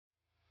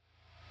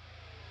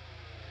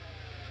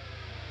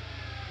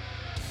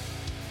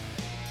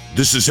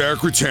This is Eric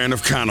Rutan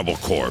of Cannibal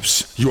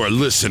Corpse. You are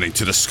listening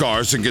to the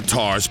Scars and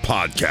Guitars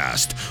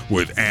podcast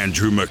with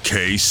Andrew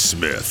McKay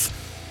Smith.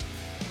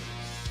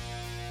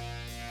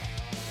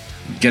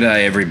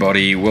 G'day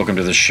everybody, welcome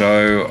to the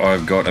show.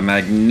 I've got a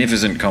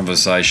magnificent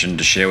conversation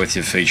to share with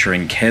you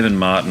featuring Kevin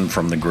Martin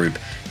from the group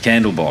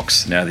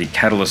Candlebox. Now the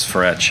catalyst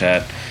for our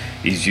chat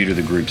is due to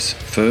the group's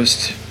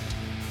first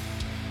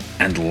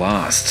and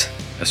last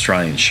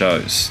Australian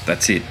shows.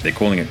 That's it. They're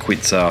calling it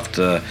quits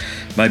after,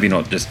 maybe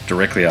not just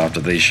directly after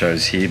these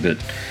shows here, but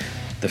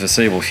the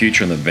foreseeable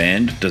future in the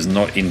band does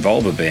not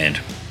involve a band.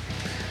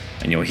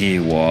 And you'll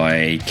hear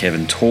why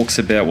Kevin talks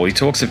about, he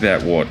talks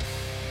about what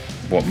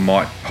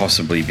might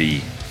possibly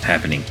be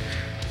happening.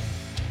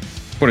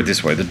 Put it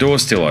this way, the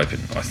door's still open,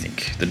 I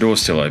think. The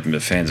door's still open,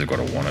 but fans have got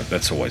to want it.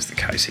 That's always the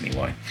case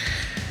anyway.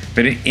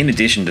 But in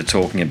addition to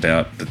talking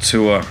about the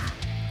tour,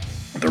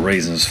 the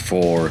reasons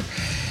for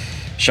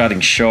shutting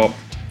shop,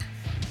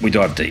 we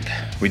dive deep.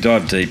 We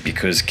dive deep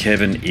because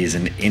Kevin is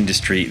an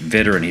industry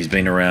veteran. He's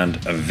been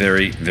around a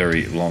very,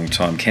 very long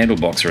time.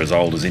 Candlebox are as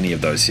old as any of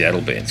those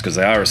Seattle bands because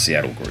they are a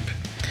Seattle group.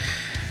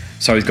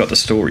 So he's got the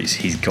stories,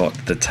 he's got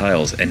the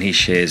tales, and he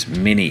shares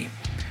many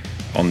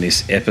on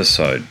this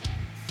episode.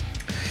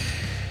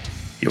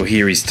 You'll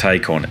hear his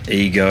take on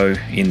ego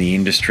in the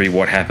industry,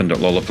 what happened at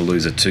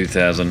Lollapalooza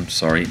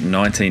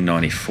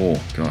 1994.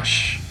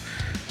 Gosh,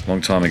 long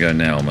time ago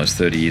now, almost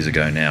 30 years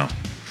ago now.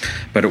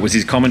 But it was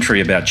his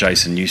commentary about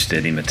Jason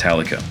Newsted in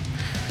Metallica,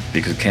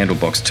 because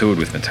Candlebox toured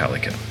with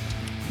Metallica,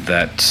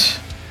 that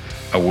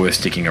are worth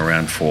sticking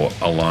around for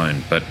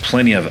alone. But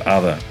plenty of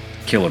other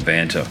killer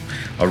banter.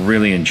 I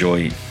really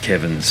enjoy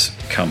Kevin's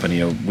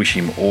company. I wish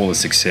him all the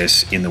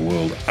success in the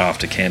world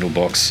after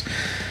Candlebox.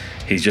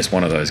 He's just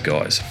one of those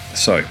guys.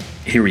 So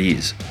here he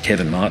is,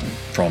 Kevin Martin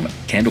from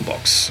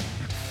Candlebox.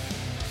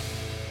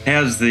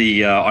 How's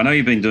the? I know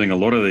you've been doing a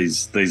lot of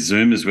these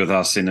Zoomers with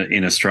us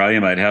in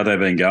Australia, mate. How have they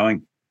been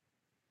going?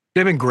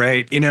 They've been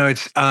great. You know,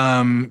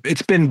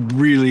 it's been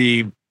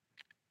really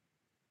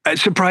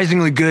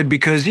surprisingly good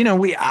because, you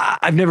know,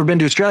 I've never been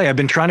to Australia. I've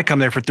been trying to come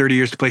there for 30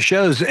 years to play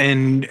shows.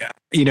 And,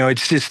 you know,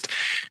 it's just,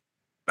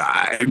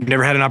 I've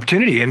never had an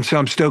opportunity. And so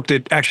I'm stoked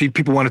that actually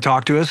people want to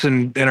talk to us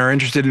and are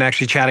interested in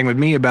actually chatting with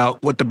me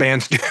about what the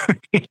band's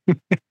doing.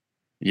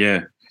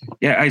 Yeah.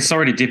 Yeah. Hey,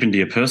 sorry to dip into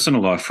your personal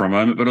life for a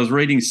moment, but I was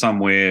reading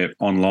somewhere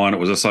online, it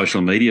was a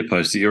social media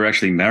post that you're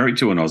actually married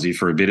to an Aussie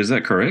for a bit. Is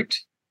that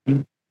correct?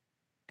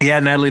 Yeah.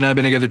 Natalie and I have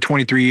been together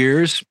 23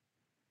 years.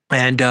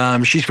 And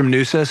she's from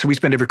Noosa, so we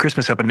spend every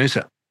Christmas up in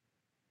Noosa.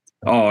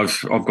 Oh,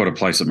 I've got a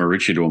place at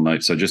Maroochydore,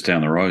 mate, so just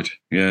down the road.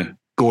 Yeah.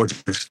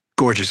 Gorgeous,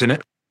 isn't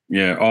it?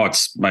 Yeah. Oh,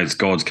 it's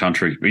God's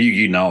country.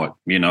 You know it.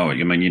 You know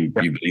it. I mean, you've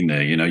been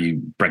there. You know, you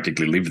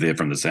practically live there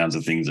from the sounds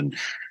of things. And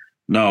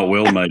no,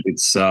 well, mate,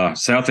 it's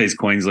southeast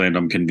Queensland.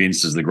 I'm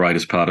convinced is the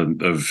greatest part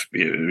of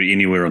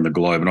anywhere on the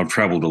globe. And I've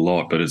travelled a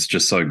lot, but it's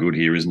just so good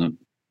here, isn't it?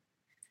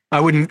 I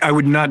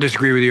would not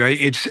disagree with you.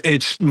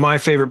 It's my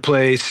favorite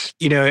place.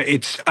 You know,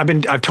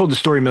 I've told the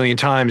story a million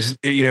times,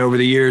 you know, over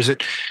the years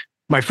that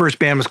my first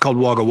band was called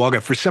Wagga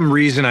Wagga. For some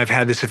reason, I've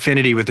had this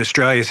affinity with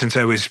Australia since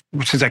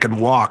I could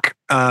walk.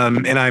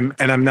 And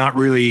I'm not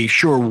really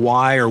sure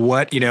why or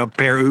what. You know,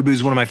 Pere Ubu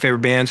is one of my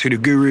favorite bands. Hoodoo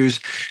Gurus,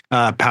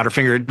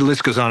 Powderfinger. The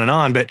list goes on and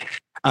on. But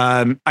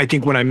I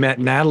think when I met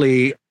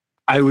Natalie,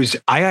 I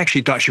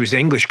actually thought she was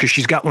English because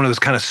she's got one of those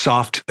kind of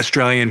soft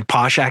Australian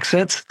posh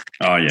accents.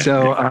 Oh yeah.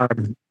 So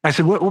I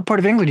said, what part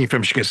of England are you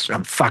from? She goes,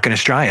 I'm fucking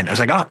Australian. I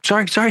was like, oh,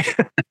 sorry.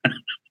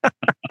 I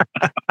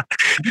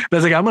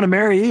was like, I'm going to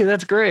marry you.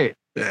 That's great.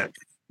 Yeah.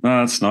 No,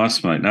 that's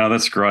nice, mate. No,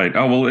 that's great.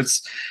 Oh, well,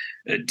 is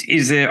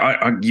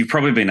there, you've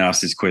probably been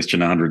asked this question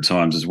 100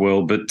 times as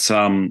well, but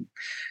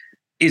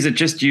is it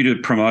just due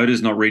to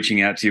promoters not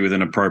reaching out to you with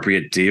an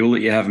appropriate deal that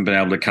you haven't been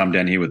able to come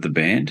down here with the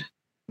band?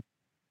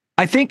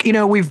 I think, you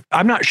know,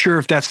 I'm not sure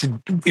if that's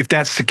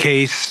the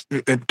case.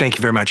 Thank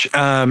you very much.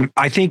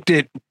 I think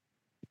that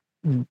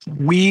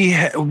we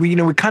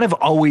kind of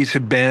always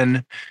have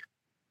been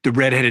the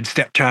redheaded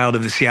stepchild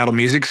of the Seattle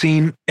music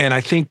scene. And I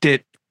think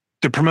that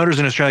the promoters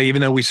in Australia,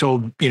 even though we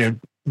sold, you know,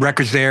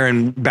 records there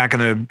and back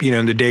in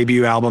the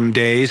debut album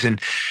days, and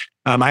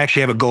I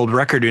actually have a gold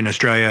record in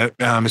Australia,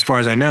 as far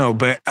as I know,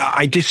 but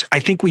I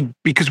think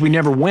because we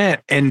never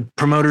went and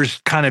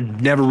promoters kind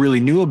of never really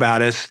knew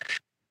about us,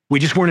 we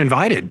just weren't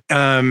invited.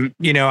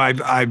 You know,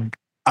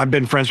 I've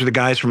been friends with the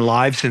guys from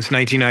Live since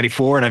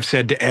 1994, and I've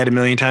said to Ed a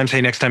million times, hey,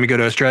 next time you go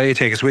to Australia,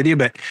 take us with you.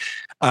 But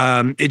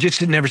it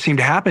just never seemed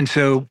to happen.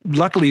 So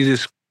luckily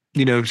this,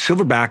 you know,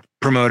 Silverback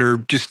promoter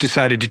just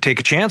decided to take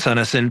a chance on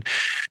us, and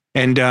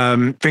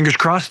fingers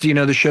crossed, you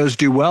know, the shows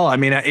do well. I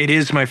mean, it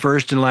is my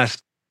first and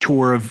last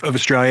tour of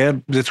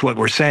Australia. That's what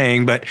we're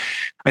saying. But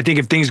I think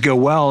if things go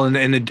well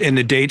and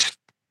the dates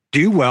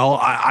do well,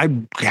 I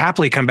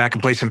happily come back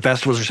and play some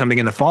festivals or something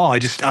in the fall.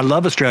 I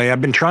love Australia. I've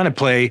been trying to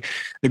play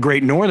the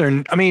Great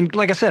Northern. I mean,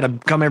 like I said, I've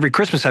come every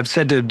Christmas. I've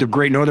said to the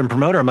Great Northern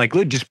promoter, I'm like,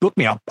 look, just book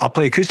me. I'll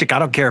play acoustic. I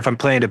don't care if I'm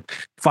playing to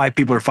 5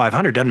 people or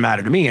 500. Doesn't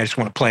matter to me. I just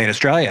want to play in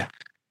Australia.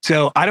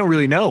 So I don't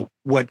really know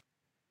what,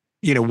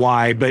 you know,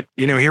 why, but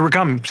you know, here we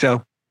come.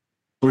 So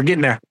we're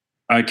getting there.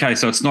 Okay,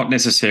 so it's not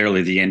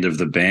necessarily the end of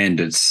the band.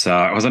 It's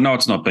because I know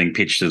it's not being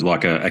pitched as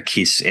like a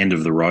Kiss end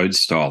of the road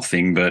style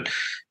thing, but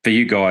for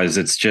you guys,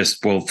 it's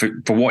just, well, for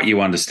what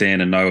you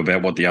understand and know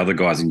about what the other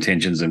guys'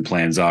 intentions and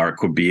plans are, it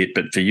could be it.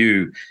 But for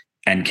you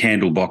and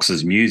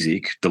Candlebox's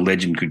music, the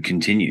legend could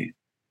continue.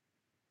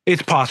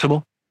 It's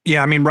possible.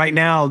 Yeah, I mean, right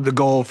now the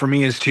goal for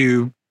me is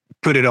to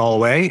put it all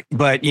away,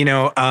 but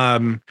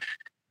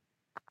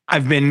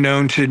I've been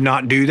known to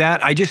not do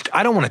that. I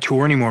don't want to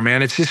tour anymore,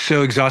 man. It's just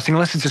so exhausting,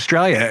 unless it's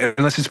Australia,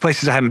 unless it's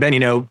places I haven't been,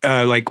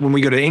 like when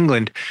we go to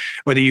England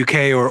or the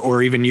UK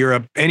or even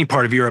Europe, any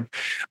part of Europe,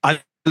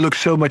 I look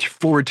so much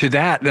forward to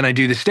that than I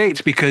do the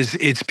States, because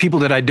it's people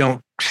that I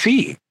don't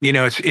see,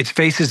 it's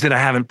faces that I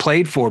haven't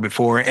played for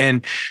before.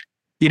 And,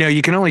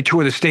 you can only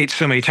tour the States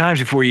so many times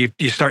before you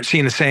start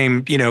seeing the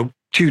same,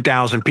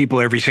 2,000 people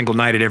every single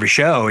night at every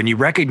show, and you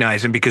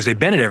recognize them because they've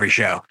been at every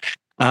show.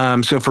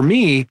 So for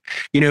me,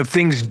 if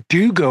things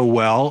do go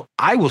well,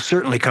 I will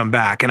certainly come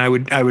back, and I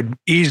would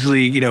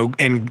easily,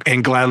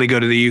 and gladly go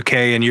to the UK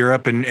and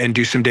Europe and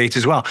do some dates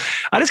as well.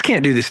 I just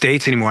can't do the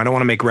States anymore. I don't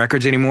want to make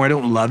records anymore. I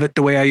don't love it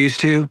the way I used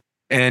to.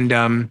 And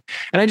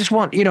I just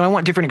want, I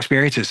want different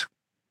experiences.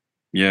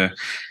 Yeah.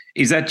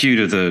 Is that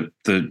due to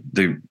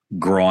the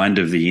grind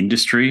of the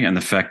industry and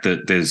the fact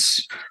that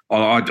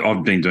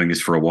I've been doing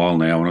this for a while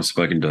now, and I've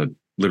spoken to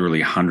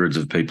literally hundreds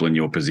of people in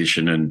your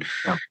position, and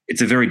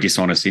it's a very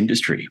dishonest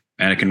industry,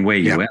 and it can wear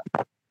you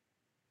out.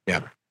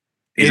 Yeah.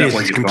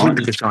 It's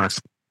completely dishonest.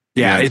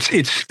 Yeah.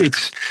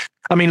 It's,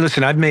 I mean,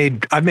 listen, I've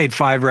made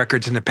 5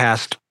 records in the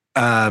past,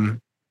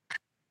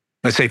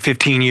 let's say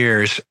 15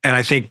 years. And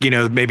I think,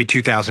 maybe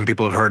 2,000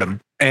 people have heard them.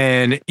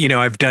 And,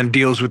 I've done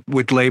deals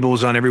with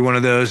labels on every one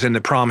of those. And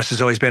the promise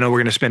has always been, oh, we're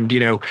going to spend,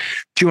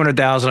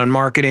 200,000 on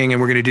marketing, and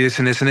we're going to do this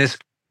and this and this.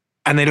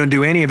 And they don't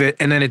do any of it.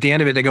 And then at the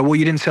end of it, they go, well,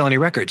 you didn't sell any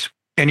records.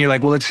 And you're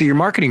like, well, let's see your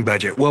marketing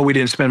budget. Well, we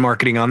didn't spend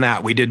marketing on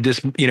that. We did this,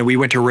 we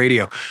went to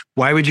radio.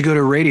 Why would you go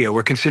to radio?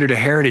 We're considered a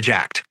heritage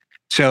act.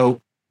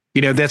 So,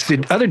 that's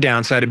the other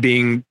downside of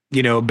being,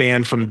 a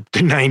band from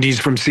the 90s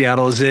from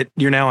Seattle, is that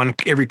you're now on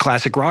every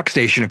classic rock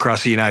station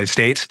across the United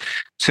States.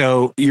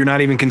 So you're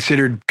not even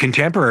considered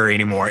contemporary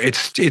anymore.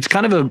 It's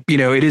kind of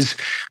it is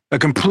a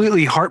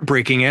completely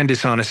heartbreaking and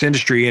dishonest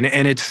industry.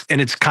 And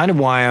it's kind of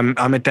why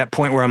I'm at that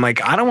point where I'm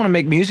like, I don't want to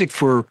make music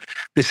for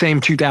the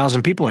same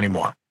 2,000 people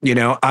anymore.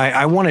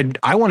 I wanted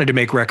to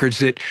make records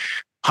that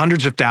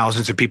hundreds of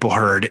thousands of people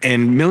heard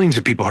and millions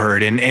of people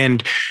heard.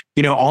 And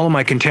all of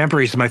my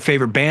contemporaries, my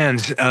favorite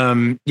bands,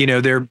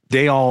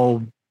 they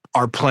all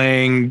are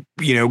playing,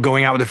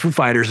 going out with the Foo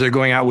Fighters, they're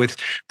going out with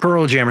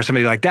Pearl Jam or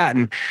somebody like that.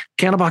 And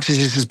Candlebox is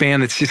just this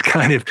band that's just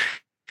kind of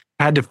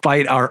had to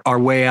fight our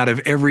way out of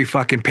every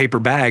fucking paper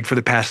bag for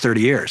the past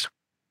 30 years.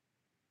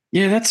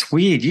 Yeah, that's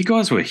weird. You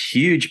guys were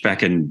huge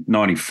back in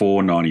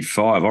 94,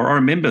 95. I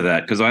remember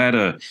that because I had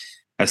a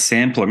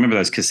sampler. I remember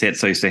those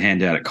cassettes I used to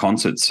hand out at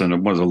concerts, and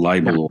it was a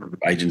label or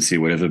agency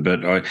or whatever.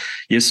 But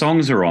your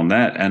songs are on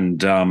that,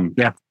 and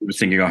I was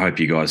thinking, I hope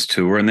you guys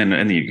tour. And then,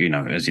 as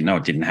you know,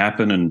 it didn't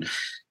happen.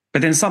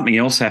 But then something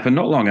else happened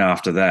not long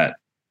after that,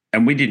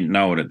 and we didn't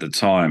know it at the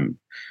time.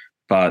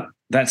 But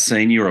that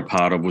scene you're a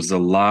part of was the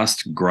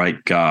last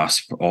great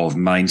gasp of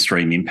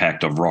mainstream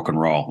impact of rock and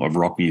roll, of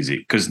rock music,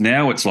 because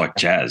now it's like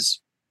jazz,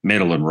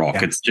 metal, and rock.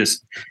 Yeah. It's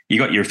just you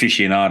got your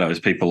aficionados,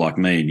 people like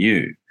me and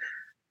you.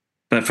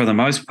 But for the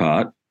most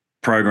part,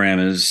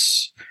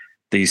 programmers,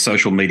 the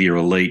social media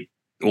elite,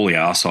 all the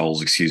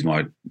arseholes, excuse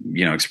my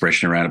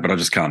expression around it, but I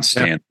just can't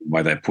stand the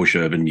way they push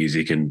urban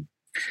music and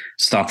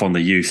stuff on the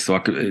youth.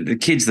 Like the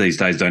kids these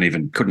days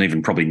couldn't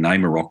even probably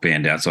name a rock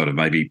band outside of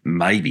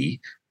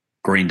maybe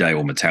Green Day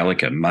or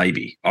Metallica.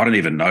 Maybe I don't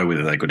even know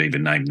whether they could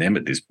even name them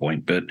at this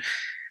point. But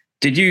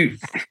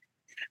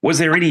was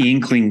there any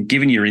inkling,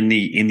 given you're in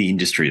the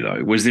industry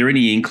though, was there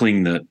any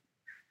inkling that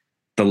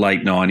the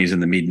late 90s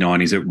and the mid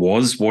 90s, it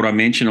was what I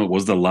mentioned, it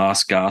was the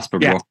last gasp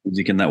of rock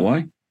music in that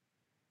way?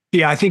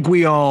 Yeah, I think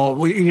we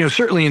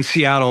certainly in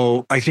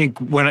Seattle, I think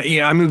when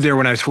I moved there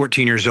when I was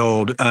 14 years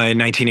old in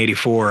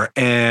 1984.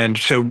 And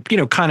so,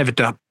 kind of at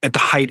the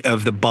height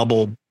of the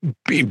bubble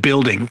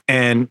building.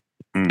 And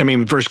I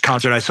mean, first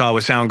concert I saw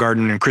was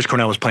Soundgarden, and Chris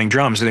Cornell was playing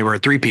drums, and they were a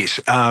 3-piece.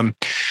 But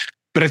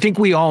I think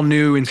we all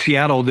knew in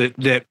Seattle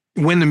that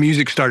when the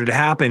music started to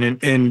happen,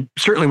 and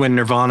certainly when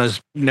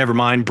Nirvana's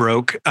Nevermind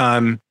broke,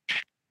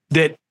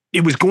 that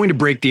it was going to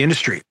break the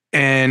industry.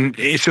 And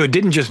so it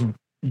didn't just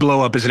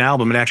blow up as an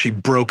album, it actually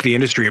broke the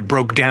industry. It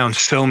broke down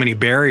so many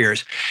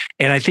barriers.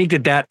 And I think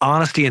that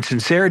honesty and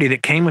sincerity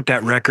that came with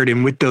that record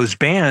and with those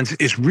bands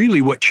is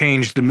really what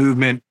changed the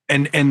movement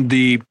and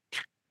the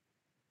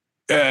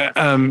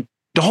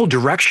whole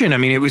direction. I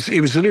mean, it was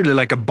literally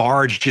like a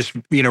barge just,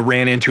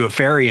 ran into a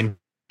ferry and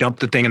dumped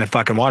the thing in the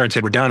fucking water and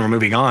said, we're done, we're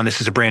moving on. This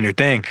is a brand new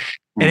thing.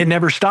 And it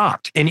never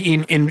stopped. And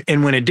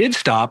when it did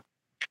stop,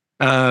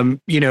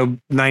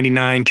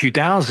 99,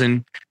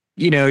 2000,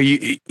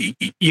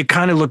 you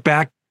kind of look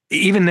back.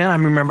 Even then,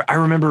 I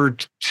remember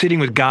sitting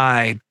with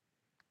Guy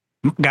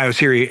was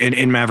here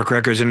in Maverick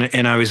Records,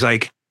 and I was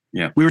like,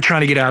 we were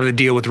trying to get out of the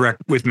deal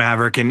with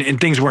Maverick,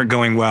 and things weren't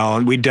going well.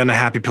 And we'd done a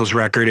Happy Pills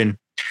record, and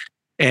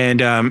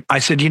And I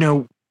said,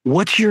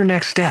 what's your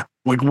next step?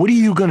 Like, what are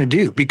you going to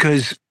do?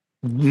 Because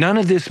none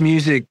of this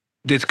music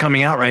that's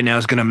coming out right now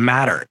is going to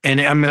matter.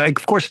 And I mean, like,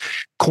 of course,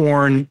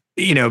 Korn,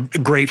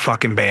 great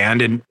fucking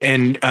band,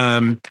 and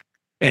a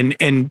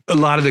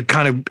lot of the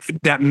kind of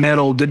that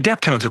metal, the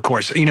Deftones, of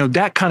course,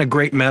 that kind of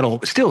great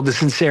metal, still the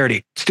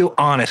sincerity, still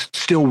honest,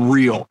 still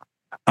real.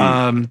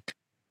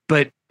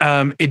 But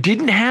it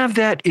didn't have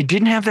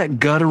that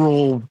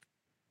guttural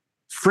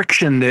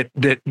friction that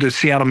the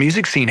Seattle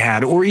music scene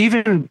had, or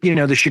even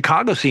the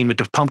Chicago scene with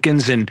the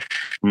Pumpkins and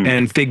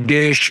Fig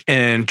Dish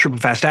and Triple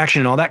Fast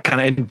Action and all that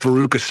kind of, and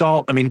Veruca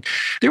Salt. I mean,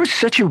 there was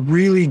such a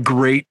really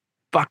great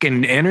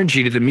fucking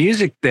energy to the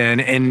music then,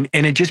 and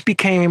it just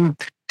became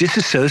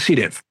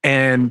disassociative,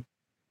 and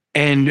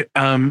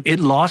it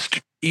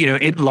lost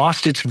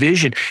its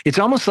vision. It's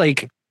almost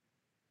like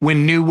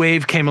when New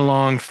Wave came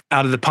along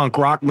out of the punk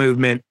rock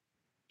movement.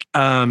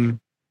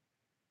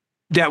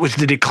 That was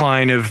the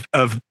decline of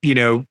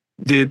the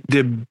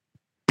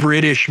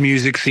British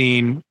music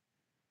scene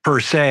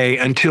per se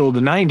until the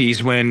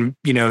 90s, when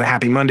the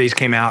Happy Mondays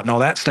came out and all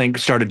that thing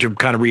started to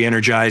kind of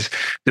re-energize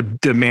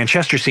the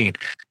Manchester scene.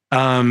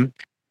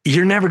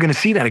 You're never going to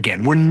see that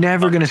again. We're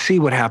never going to see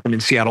what happened in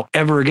Seattle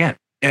ever again.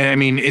 I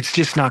mean, it's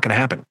just not going to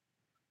happen.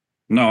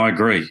 No, I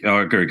agree.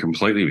 I agree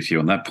completely with you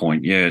on that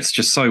point. Yeah, it's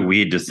just so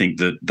weird to think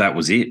that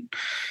was it.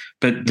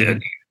 But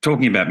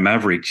talking about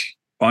Maverick,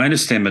 I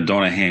understand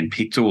Madonna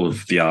handpicked all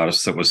of the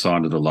artists that were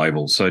signed to the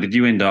label. So did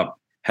you end up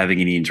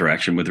having any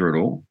interaction with her at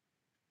all?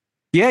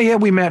 Yeah.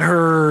 We met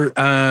her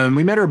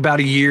about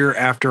a year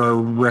after our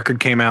record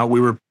came out. We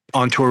were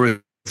on tour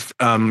with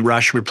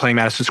Rush. We were playing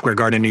Madison Square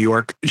Garden in New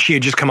York. She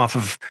had just come off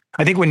of,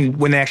 I think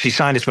when they actually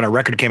signed us, when our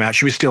record came out,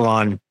 she was still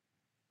on,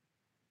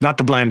 not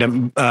the Blind,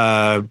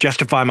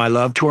 Justify My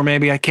Love tour,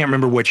 maybe. I can't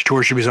remember which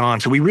tour she was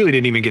on. So we really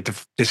didn't even get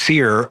to see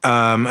her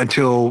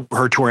until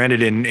her tour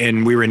ended,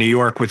 and we were in New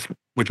York with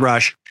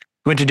Rush.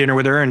 Went to dinner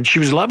with her, and she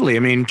was lovely. I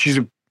mean, she's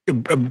a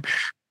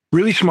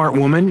really smart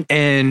woman,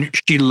 and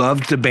she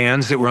loved the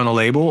bands that were on the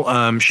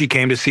label. She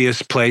came to see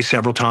us play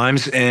several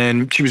times,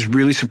 and she was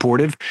really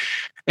supportive.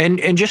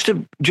 And just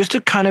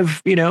to kind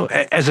of,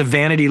 as a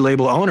vanity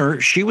label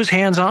owner, she was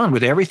hands-on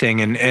with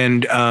everything.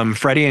 And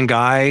Freddie and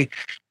Guy,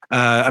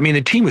 I mean,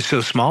 the team was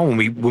so small when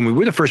we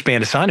were the first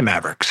band to sign to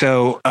Maverick.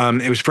 So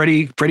it was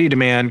Freddie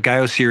DeMann, Guy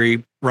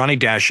Oseary, Ronnie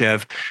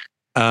Dashev,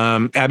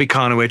 Abby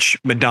Konowich,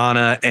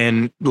 Madonna,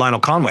 and Lionel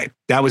Conway.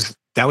 That was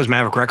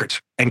Maverick Records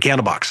and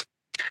Candlebox.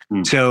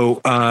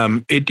 So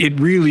it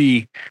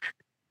really,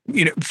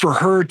 for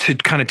her to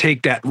kind of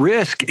take that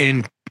risk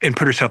and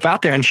put herself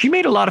out there, and she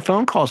made a lot of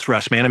phone calls for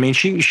us, man. I mean,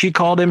 she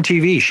called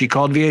MTV, she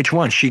called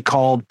VH1, she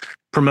called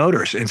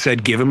promoters and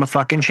said, give him a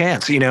fucking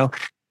chance,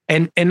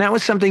 And that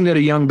was something that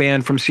a young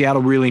band from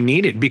Seattle really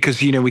needed,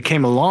 because, we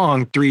came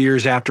along 3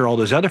 years after all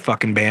those other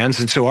fucking bands.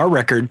 And so our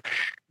record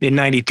in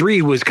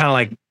 93 was kind of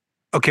like,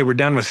 okay, we're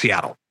done with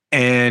Seattle.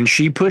 And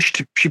she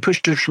pushed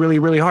us really,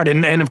 really hard.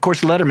 And of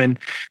course, Letterman,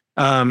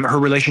 her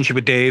relationship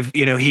with Dave,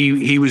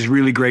 he was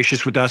really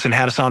gracious with us and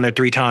had us on there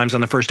 3 times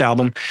on the first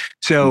album.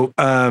 So,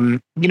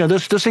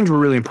 those things were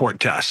really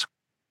important to us.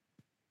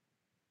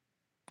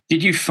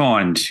 Did you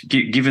find,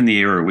 given the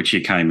era which you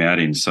came out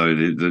in, so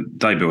the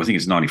debut, I think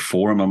it's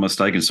 94, am I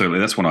mistaken? Certainly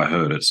that's when I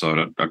heard it.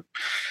 So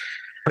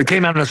it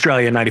came out in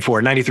Australia in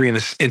 94, 93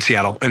 in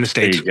Seattle, in the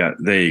States.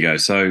 There you go.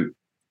 So,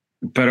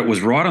 but it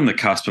was right on the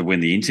cusp of when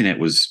the internet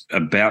was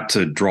about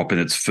to drop in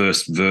its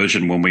first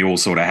version, when we all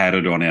sort of had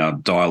it on our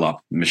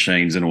dial-up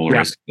machines and all the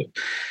rest of it.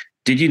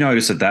 Did you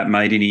notice that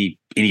made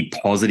any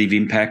positive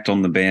impact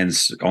on the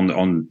bands,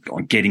 on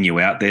getting you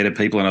out there to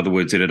people? In other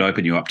words, did it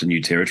open you up to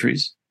new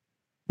territories?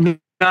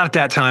 Not at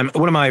that time.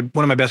 One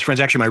of my best friends,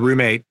 actually my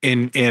roommate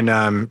in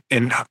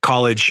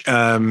college,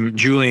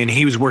 Julian,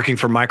 he was working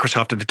for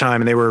Microsoft at the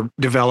time, and they were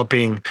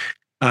developing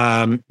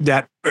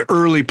that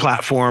early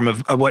platform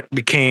of what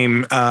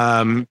became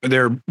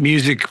their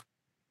music.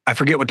 I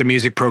forget what the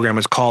music program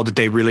was called that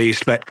they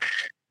released, but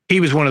he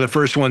was one of the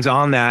first ones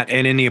on that.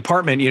 And in the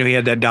apartment, he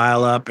had that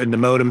dial up and the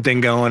modem thing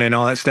going and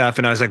all that stuff.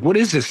 And I was like, what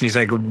is this? And he's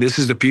like, well, this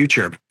is the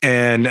future.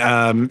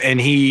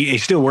 And he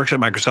still works at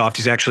Microsoft.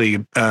 He's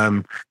actually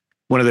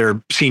one of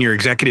their senior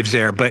executives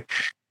there, but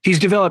he's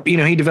developed,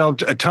 he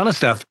developed a ton of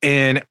stuff.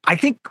 And I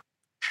think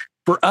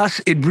for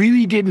us, it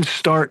really didn't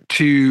start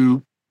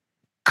to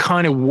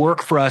kind of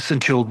work for us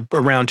until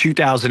around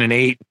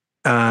 2008,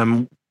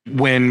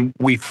 when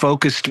we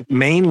focused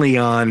mainly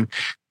on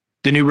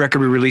the new record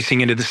we're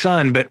releasing, Into the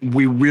Sun, but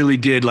we really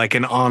did like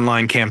an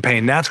online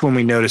campaign. That's when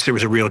we noticed there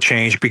was a real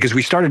change, because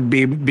we started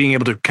being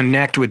able to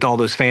connect with all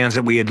those fans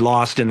that we had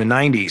lost in the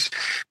 90s.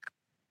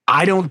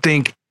 I don't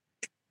think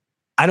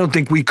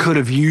we could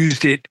have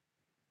used it.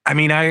 I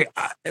mean,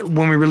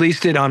 when we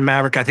released it on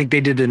Maverick, I think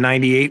they did the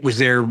 98 was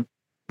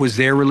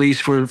their release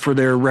for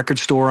their record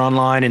store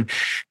online. And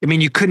I mean,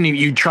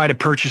 you try to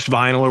purchase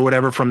vinyl or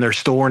whatever from their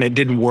store and it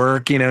didn't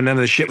work. None of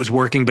the shit was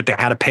working, but they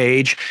had a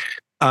page.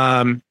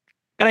 And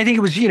And I think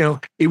it was,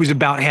 it was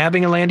about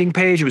having a landing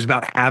page. It was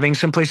about having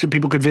some place that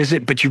people could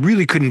visit, but you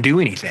really couldn't do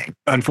anything,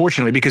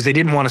 unfortunately, because they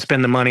didn't want to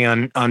spend the money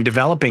on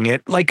developing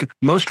it, like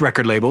most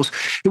record labels,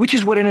 which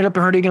is what ended up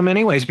hurting them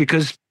anyways,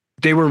 because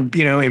they were,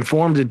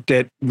 informed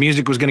that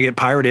music was going to get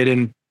pirated,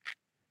 and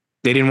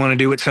they didn't want to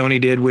do what Sony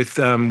did with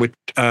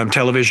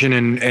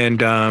television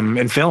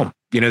and film.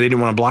 They didn't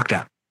want to block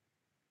that.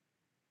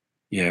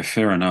 Yeah,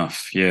 fair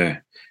enough. Yeah.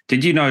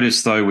 Did you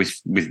notice, though,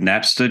 with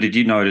Napster,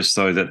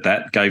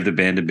 that gave the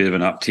band a bit of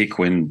an uptick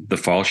when the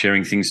file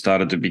sharing thing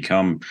started to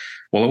become,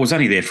 well, it was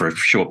only there for a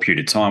short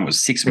period of time. It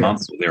was 6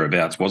 months or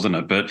thereabouts, wasn't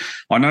it? But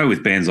I know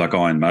with bands like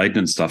Iron Maiden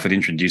and stuff, it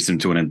introduced them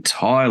to an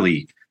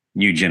entirely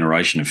new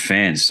generation of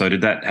fans. So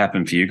did that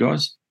happen for you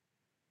guys?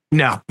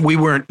 No, we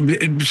weren't.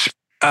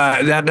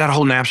 That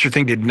whole Napster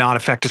thing did not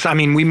affect us. I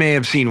mean, we may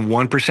have seen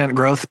 1%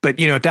 growth, but,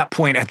 at that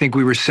point, I think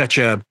we were such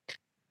a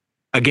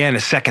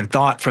second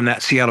thought from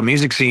that Seattle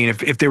music scene.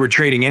 If they were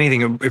trading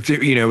anything, if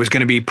it was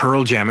going to be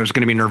Pearl Jam, it was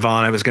going to be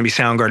Nirvana, it was going to be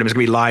Soundgarden, it was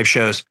going to be live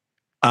shows.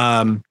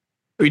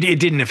 It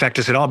didn't affect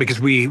us at all because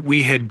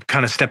we had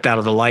kind of stepped out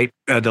of the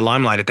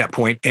limelight at that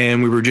point,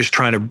 and we were just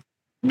trying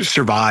to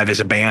survive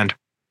as a band.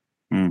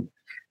 Mm.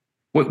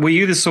 Were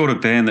you the sort of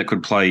band that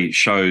could play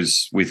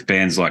shows with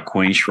bands like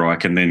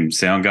Queensryche and then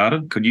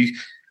Soundgarden? Could you?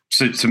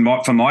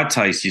 For my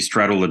taste, you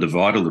straddle the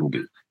divide a little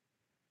bit.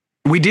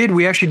 We did.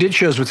 We actually did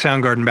shows with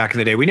Soundgarden back in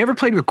the day. We never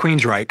played with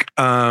Queensryche,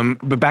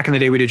 but back in the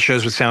day we did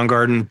shows with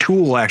Soundgarden.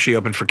 Tool actually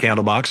opened for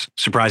Candlebox,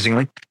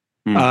 surprisingly.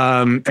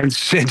 And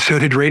so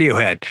did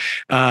Radiohead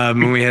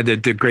when we had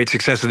the great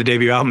success of the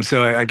debut album.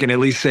 So I can at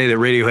least say that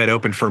Radiohead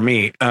opened for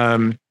me.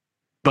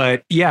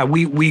 But yeah,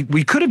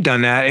 we could have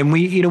done that, and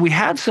we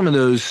had some of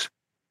those.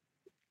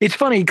 It's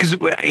funny because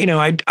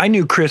I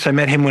knew Chris. I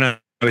met him when I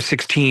was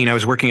 16. I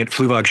was working at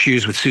Fluvog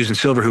Shoes with Susan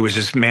Silver, who was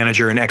his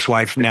manager and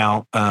ex-wife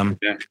now.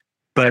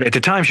 But at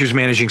the time, she was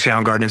managing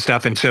Soundgarden and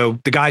stuff. And so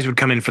the guys would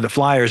come in for the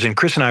flyers, and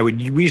Chris and I we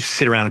used to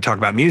sit around and talk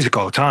about music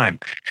all the time.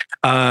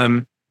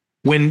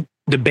 When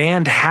the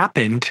band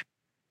happened,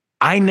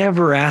 I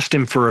never asked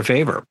him for a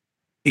favor,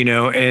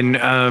 and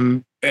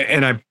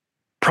I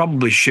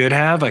probably should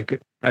have. I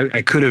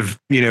could have,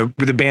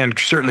 the band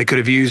certainly could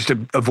have used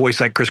a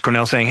voice like Chris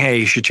Cornell saying, "Hey,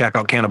 you should check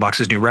out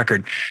Candlebox's new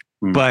record."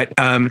 But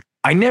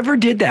I never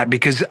did that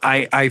because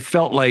I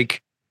felt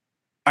like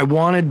I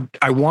wanted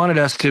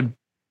us to,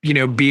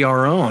 be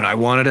our own. I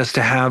wanted us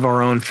to have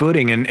our own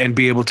footing and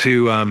be able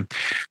to,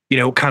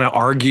 kind of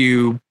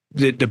argue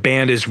that the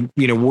band is,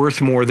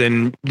 worth more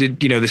than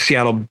the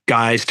Seattle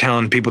guys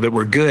telling people that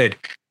we're good.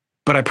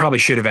 But I probably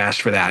should have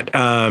asked for that.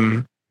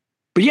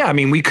 But yeah, I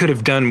mean, we could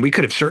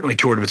have certainly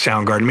toured with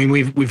Soundgarden. I mean,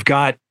 we've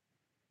got,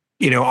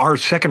 our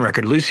second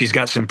record, Lucy's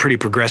got some pretty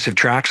progressive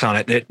tracks on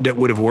it that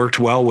would have worked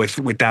well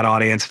with that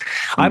audience.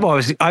 I've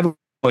always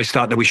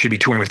thought that we should be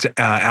touring with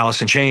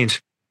Alice in Chains.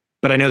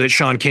 But I know that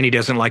Sean Kinney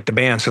doesn't like the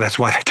band, so that's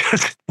why it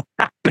doesn't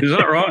happen. Is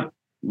that right?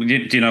 Do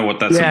you know what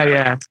that's about?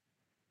 Yeah.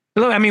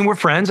 Look, I mean, we're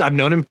friends. I've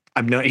known him.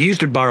 He used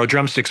to borrow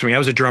drumsticks from me. I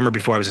was a drummer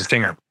before I was a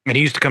singer. And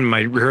he used to come to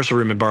my rehearsal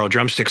room and borrow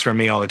drumsticks from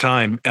me all the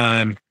time.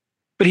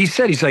 But he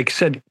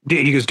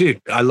goes,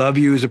 "Dude, I love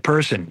you as a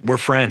person. We're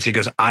friends." He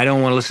goes, "I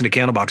don't want to listen to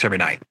Candlebox every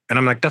night." And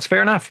I'm like, that's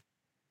fair enough.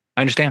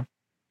 I understand.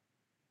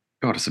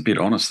 God, it's a bit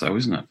honest though,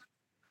 isn't it?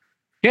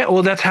 Yeah,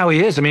 well, that's how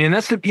he is. I mean, and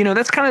that's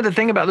that's kind of the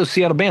thing about those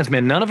Seattle bands,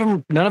 man. None of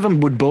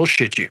them would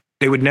bullshit you.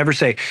 They would never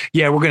say,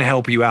 "Yeah, we're going to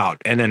help you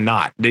out," and then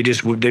not. They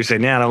say,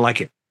 "Nah, I don't like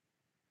it."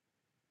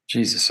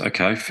 Jesus.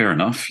 Okay, fair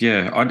enough.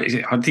 Yeah,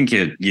 I think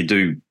you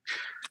do.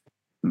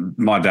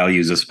 My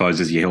values, I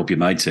suppose, is you help your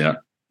mates out.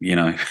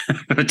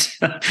 But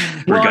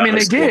well, I mean,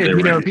 they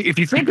did. If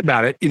you think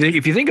about it,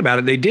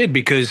 they did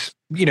because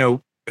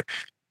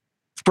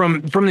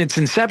from its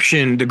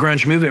inception, the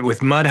grunge movement with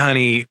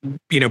Mudhoney,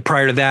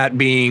 prior to that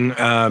being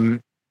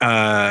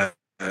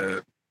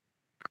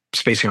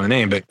spacing on the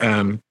name, but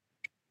the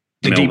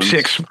Melvins. Deep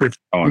Six with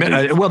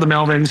the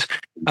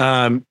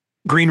Melvins,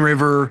 Green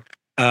River,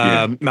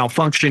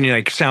 Malfunction,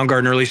 like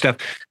Soundgarden early stuff.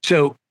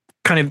 So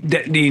kind of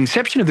the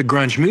inception of the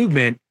grunge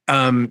movement,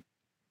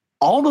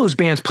 all those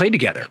bands played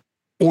together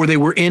or they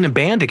were in a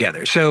band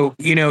together. So,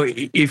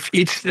 if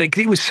it's like,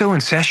 it was so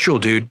ancestral,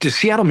 dude. The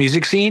Seattle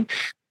music scene,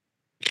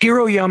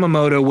 Hiro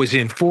Yamamoto was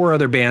in 4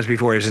 other bands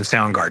before he was in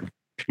Soundgarden.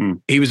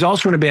 He was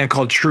also in a band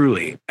called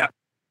Truly.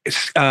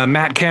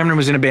 Matt Cameron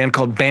was in a band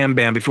called Bam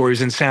Bam before he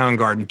was in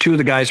Soundgarden. 2 of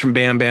the guys from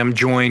Bam Bam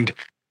joined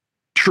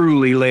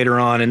Truly later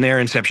on in their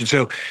inception.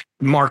 So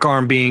Mark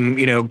Arm being,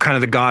 kind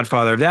of the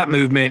godfather of that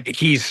movement.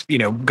 He's,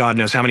 God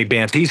knows how many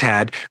bands he's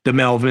had. The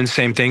Melvins,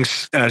 same thing.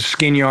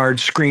 Skin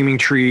Yard, Screaming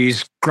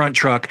Trees, Grunt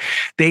Truck.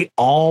 They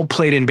all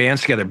played in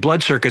bands together.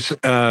 Blood Circus,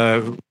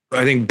 I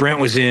think Brent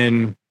was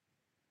in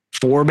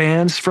 4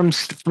 bands from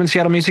the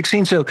Seattle music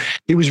scene. So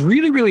it was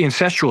really, really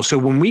ancestral. So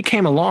when we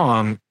came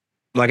along,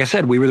 like I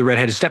said, we were the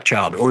redheaded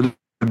stepchild or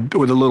the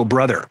little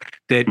brother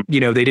that,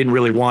 they didn't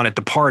really want at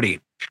the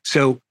party.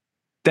 So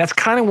that's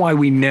kind of why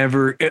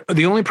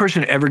the only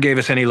person who ever gave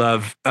us any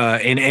love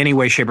in any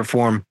way, shape, or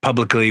form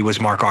publicly was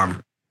Mark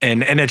Arm.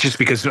 And that's just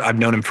because I've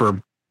known him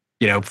for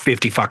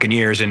 50 fucking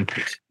years. And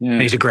Yeah.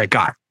 he's a great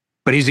guy,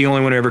 but he's the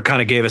only one who ever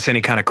kind of gave us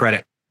any kind of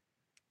credit.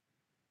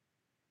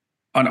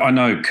 I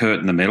know Kurt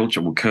and the Metal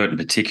Church. Well, Kurt in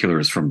particular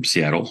is from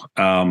Seattle.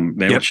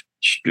 Metal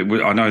Church,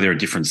 I know they're a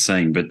different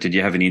scene, but did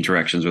you have any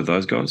interactions with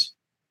those guys?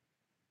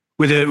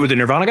 With the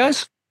Nirvana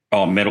guys?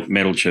 Oh,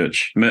 Metal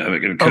Church.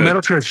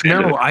 Metal Church.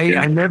 No,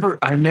 I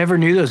never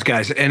knew those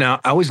guys, and I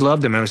always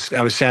loved them.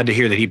 I was sad to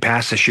hear that he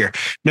passed this year.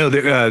 No,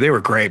 they were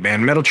great,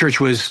 man. Metal Church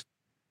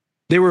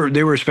they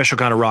were a special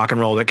kind of rock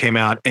and roll that came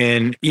out,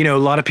 and a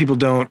lot of people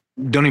don't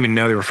even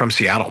know they were from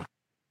Seattle.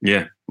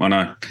 Yeah, I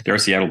know. They're a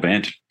Seattle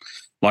band.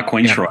 Like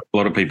Queensryche, a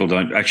lot of people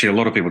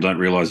don't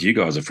realize you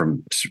guys are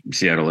from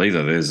Seattle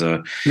either.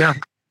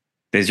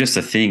 There's just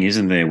a thing,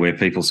 isn't there, where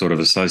people sort of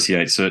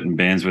associate certain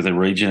bands with a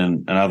region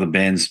and other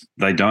bands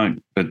they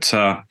don't. But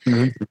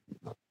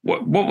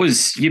what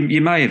was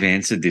you may have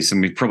answered this,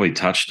 and we've probably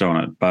touched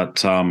on it,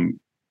 but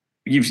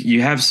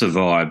you have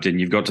survived and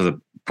you've got to the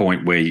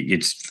point where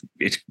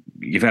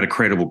you've had a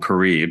credible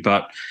career.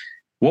 But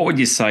what would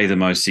you say the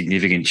most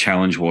significant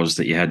challenge was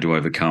that you had to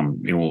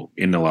overcome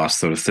in the last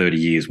sort of 30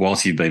 years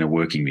whilst you've been a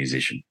working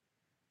musician?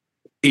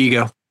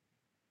 Ego.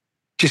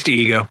 Just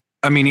ego.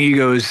 I mean,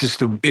 ego is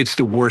just it's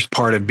the worst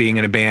part of being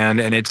in a band,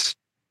 and it's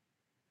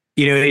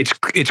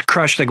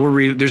crushed. Like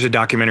there's a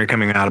documentary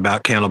coming out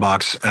about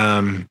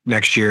Candlebox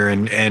next year,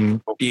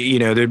 and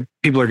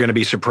people are going to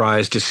be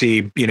surprised to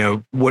see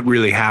what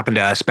really happened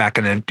to us back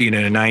in the the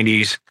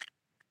 90s.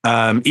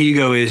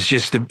 Ego is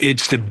just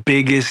it's the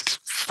biggest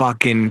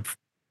fucking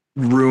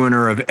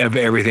ruiner of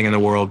everything in the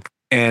world.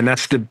 And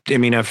that's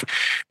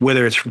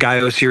whether it's Guy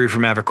Oseary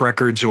from Maverick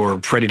Records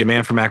or Freddie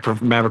DeMann from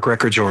Maverick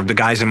Records or the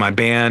guys in my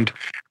band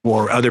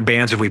or other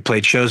bands that we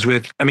played shows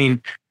with. I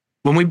mean,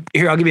 I'll give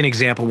you an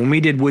example. When we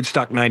did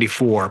Woodstock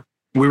 94,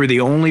 we were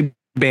the only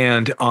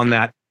band on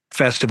that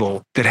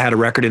festival that had a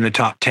record in the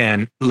top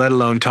 10, let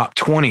alone top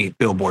 20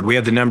 Billboard. We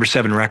have the number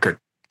 7 record.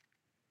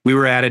 We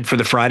were added for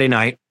the Friday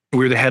night. We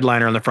were the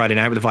headliner on the Friday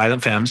night with the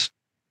Violent Femmes.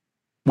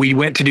 We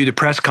went to do the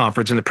press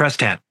conference in the press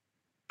tent.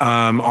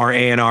 Our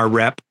A&R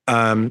rep,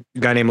 a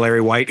guy named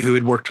Larry White, who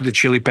had worked with the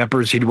Chili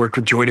Peppers, he'd worked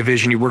with Joy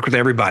Division, he'd worked with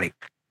everybody.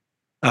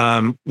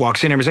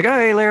 Walks in and he's like,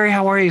 "Hey, Larry,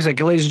 how are you?" He's like,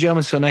 "Ladies and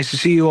gentlemen, so nice to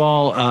see you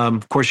all.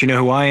 Of course, you know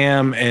who I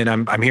am, and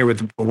I'm here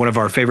with one of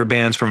our favorite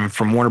bands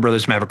from Warner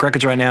Brothers, Maverick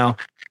Records right now.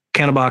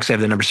 Candlebox, they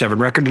have the number 7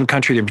 record in the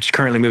country. They're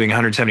currently moving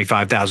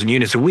 175,000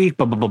 units a week,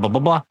 blah, blah, blah, blah, blah,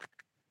 blah.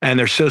 And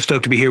they're so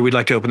stoked to be here. We'd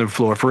like to open the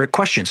floor for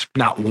questions."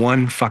 Not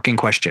one fucking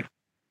question.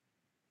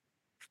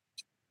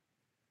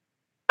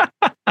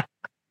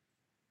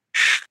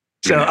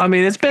 So, I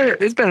mean, it's been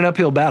an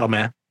uphill battle,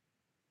 man.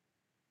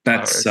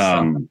 That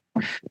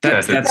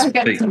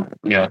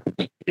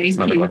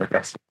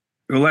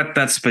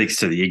speaks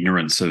to the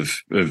ignorance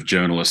of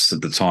journalists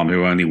at the time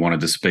who only wanted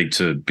to speak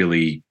to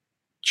Billy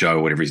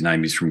Joe, whatever his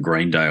name is, from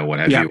Green Day or what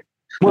have you.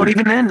 Well,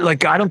 even then, I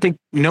don't think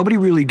nobody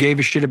really gave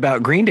a shit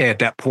about Green Day at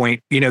that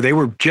point. They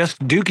were just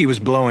Dookie was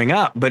blowing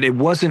up, but it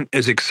wasn't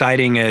as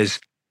exciting as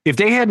if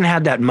they hadn't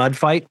had that mud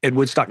fight at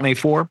Woodstock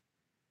 94.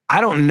 I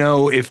don't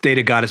know if they'd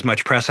have got as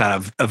much press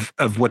out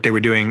of what they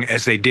were doing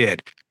as they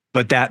did.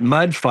 But that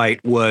mud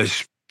fight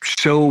was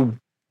so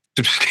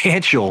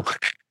substantial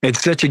and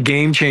such a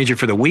game changer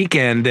for the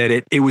weekend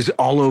that it was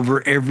all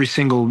over every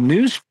single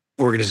news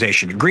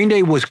organization. Green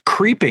Day was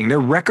creeping. Their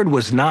record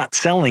was not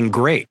selling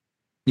great,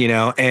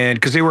 and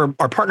because they were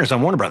our partners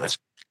on Warner Brothers.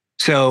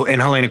 So,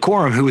 and Helena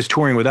Coram, who was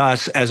touring with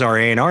us as our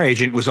A&R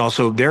agent, was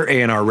also their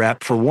A&R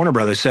rep for Warner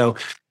Brothers. So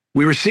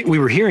we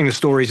were hearing the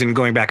stories and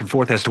going back and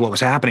forth as to what was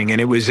happening.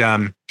 And it was,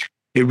 it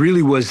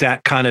really was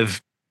that kind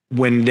of,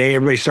 when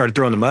everybody started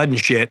throwing the mud and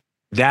shit,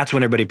 that's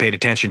when everybody paid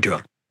attention to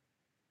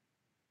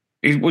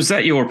them. Was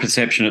that your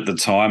perception at the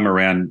time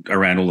around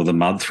all of the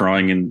mud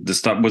throwing and the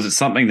stuff? Was it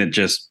something that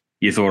just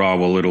you thought, oh,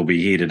 well, it'll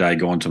be here today,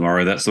 gone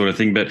tomorrow, that sort of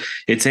thing? But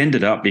it's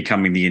ended up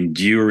becoming the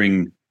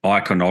enduring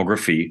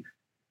iconography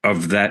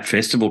of that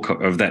festival,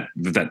 of that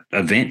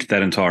event,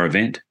 that entire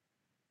event.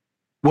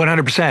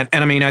 100%.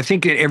 And I mean, I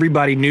think that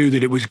everybody knew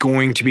that it was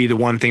going to be the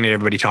one thing that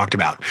everybody talked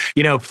about.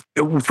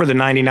 For the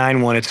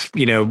 99 one, it's,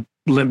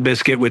 Limp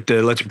Bizkit with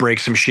the "let's break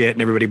some shit"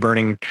 and everybody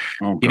burning,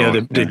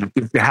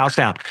 the house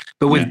down.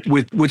 But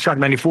with Woodstock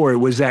 94, it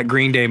was that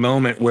Green Day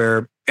moment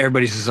where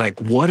everybody's just like,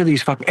 what are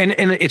these fucking,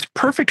 and it's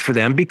perfect for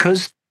them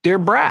because they're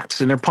brats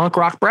and they're punk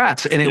rock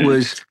brats. And it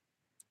was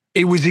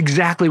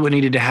exactly what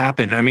needed to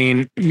happen. I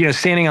mean,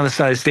 standing on the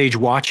side of the stage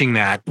watching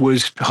that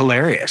was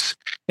hilarious,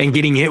 and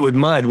getting hit with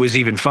mud was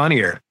even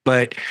funnier.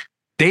 But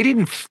they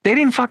didn't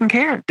fucking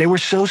care. They were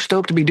so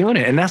stoked to be doing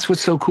it, and that's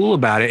what's so cool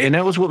about it. And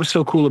that was what was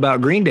so cool about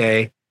Green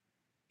Day,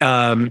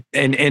 and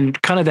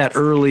kind of that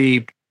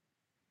early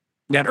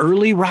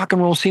rock and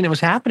roll scene that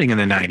was happening in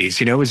the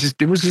 90s.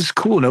 It was just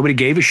cool. Nobody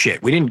gave a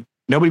shit.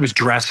 Nobody was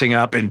dressing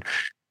up in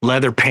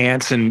leather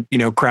pants and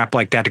crap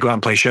like that to go out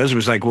and play shows. It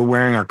was like, we're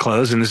wearing our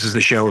clothes and this is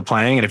the show we're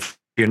playing, and if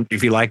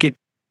you like it,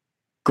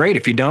 great.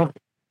 If you don't,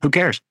 who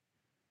cares?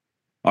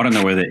 I don't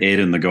know whether Ed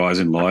and the guys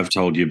in Live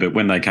told you, but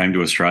when they came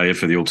to Australia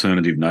for the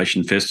Alternative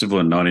Nation Festival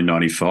in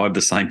 1995,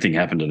 the same thing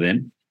happened to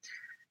them.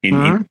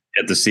 In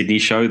at the Sydney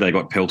show, they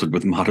got pelted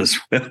with mud as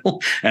well.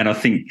 And I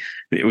think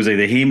it was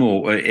either him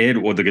or Ed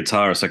or the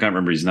guitarist, I can't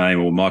remember his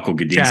name, or Michael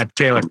Gudinski, Chad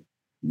Taylor,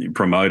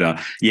 promoter.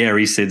 Yeah,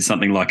 he said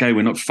something like, "Hey,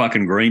 we're not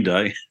fucking Green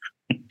Day."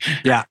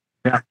 Yeah.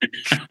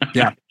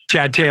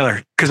 Chad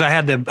Taylor, because I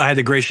had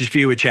the gracious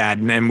view with Chad,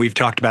 and we've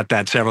talked about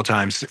that several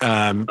times.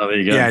 There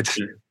you go.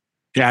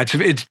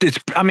 It's.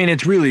 I mean,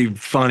 it's really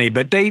funny,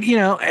 but they,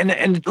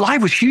 and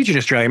live was huge in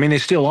Australia. I mean, they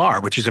still are,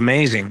 which is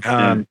amazing.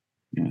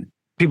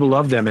 People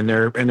love them, and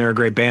they're a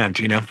great band.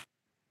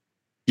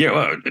 Yeah,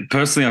 well,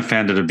 personally, I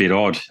found it a bit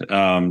odd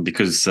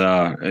because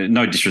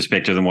no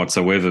disrespect to them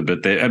whatsoever,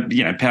 but they're,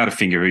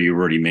 Powderfinger, who you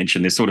already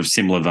mentioned, they're sort of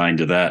similar vein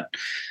to that.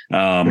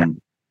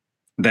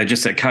 They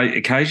just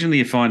occasionally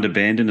you find a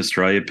band in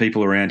Australia,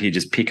 people around here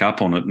just pick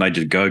up on it and they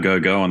just go,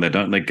 and they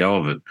don't let go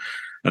of it.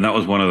 And that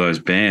was one of those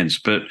bands.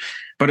 But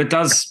it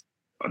does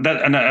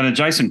that. An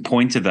adjacent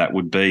point to that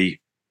would be,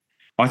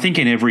 I think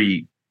in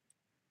every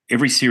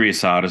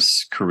serious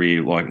artist's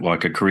career,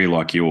 like a career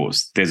like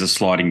yours, there's a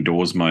sliding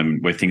doors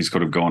moment where things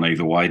could have gone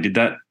either way. Do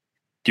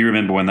you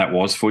remember when that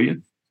was for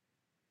you?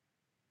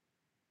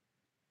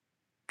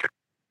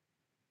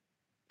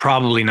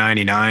 Probably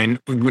 99,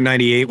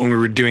 98 when we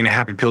were doing the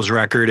Happy Pills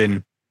record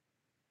and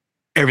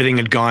everything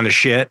had gone to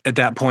shit at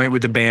that point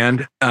with the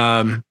band.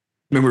 When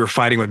we were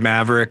fighting with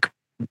Maverick,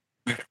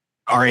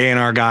 our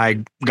A&R guy,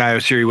 Guy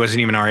Osiri,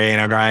 wasn't even our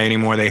A&R guy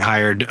anymore. They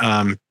hired,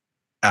 what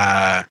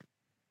the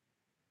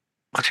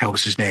hell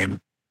was his name?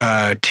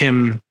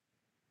 Tim.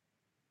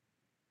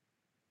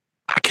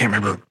 I can't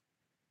remember.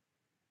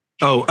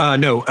 No.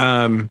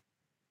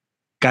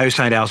 Guy who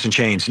signed Alice in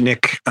Chains,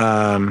 Nick.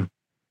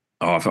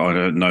 I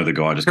don't know the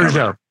guy. Just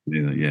Turzo.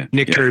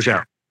 Nick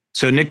Turzo.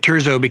 So Nick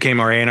Turzo became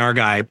our A&R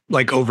guy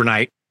like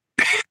overnight.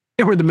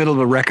 We're in the middle of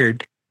a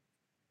record,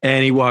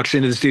 and he walks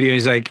into the studio and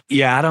he's like,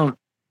 "Yeah, I don't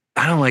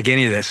like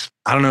any of this.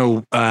 I don't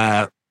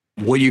know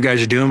what you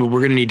guys are doing, but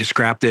we're gonna need to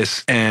scrap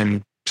this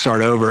and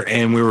start over."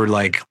 And we were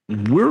like,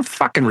 "We're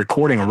fucking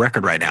recording a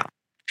record right now."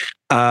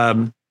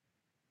 And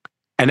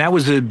that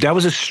was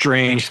a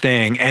strange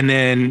thing. And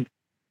then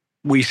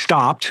we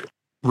stopped,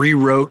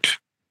 rewrote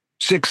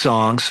 6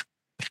 songs.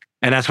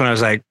 And that's when I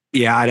was like,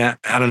 yeah,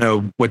 I don't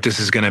know what this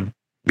is going to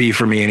be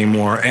for me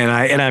anymore. And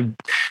I'm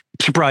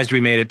surprised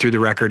we made it through the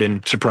record,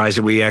 and surprised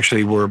that we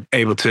actually were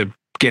able to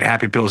get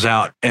Happy Pills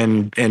out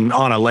and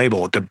on a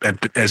label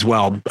as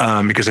well.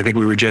 Because I think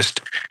we were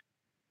just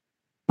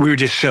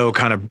so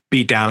kind of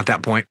beat down at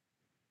that point.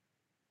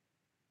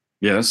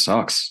 Yeah, that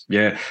sucks.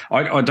 Yeah.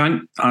 I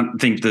don't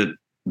think that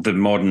the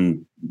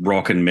modern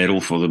rock and metal,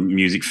 for the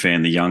music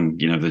fan, the young,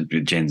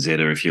 the Gen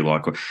Zer, if you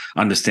like,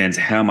 understands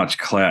how much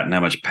clout and how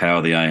much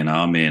power the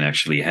A&R man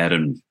actually had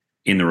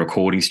in the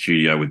recording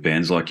studio with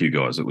bands like you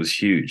guys. It was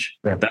huge.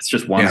 Yeah. That's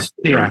just one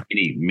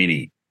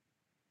mini.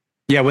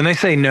 Yeah, when they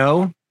say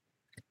no,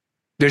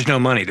 there's no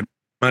money. The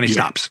money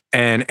stops.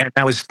 And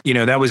that was,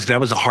 that was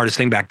the hardest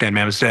thing back then,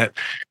 man, was to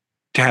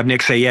have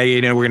Nick say, yeah,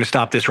 we're going to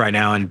stop this right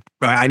now, and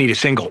I need a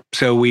single.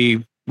 So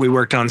we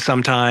worked on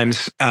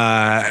Sometimes,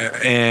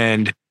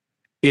 and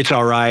It's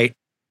All Right.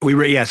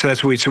 So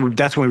that's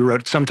when we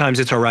wrote Sometimes,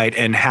 It's All Right,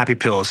 and Happy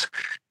Pills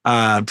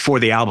for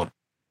the album.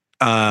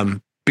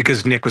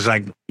 Because Nick was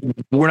like,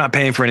 we're not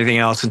paying for anything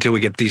else until we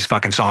get these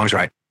fucking songs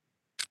right.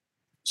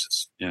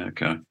 Yeah,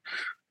 okay.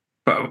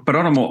 But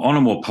on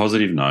a more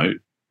positive note,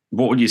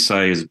 what would you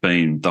say has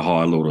been the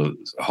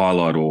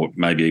highlight or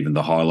maybe even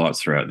the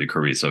highlights throughout the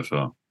career so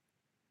far?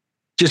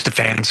 Just the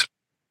fans.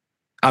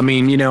 I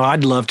mean,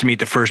 I'd love to meet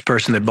the first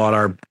person that bought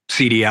our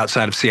CD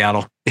outside of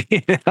Seattle.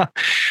 Like,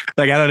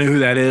 I don't know who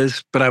that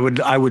is, but I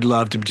would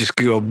love to just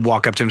go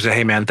walk up to him and say,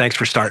 "Hey, man, thanks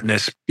for starting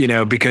this."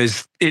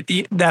 Because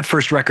that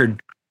first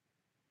record,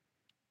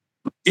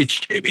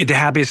 it's the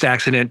happiest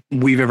accident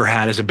we've ever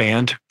had as a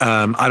band.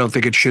 I don't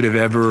think it should have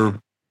ever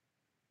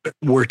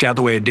worked out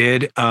the way it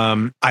did.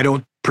 I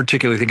don't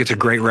particularly think it's a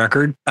great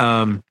record.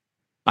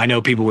 I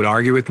know people would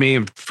argue with me,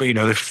 and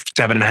there's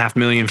 7.5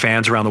 million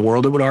fans around the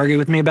world that would argue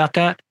with me about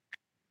that.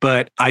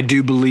 But I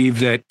do believe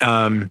that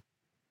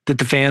that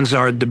the fans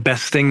are the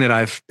best thing that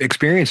I've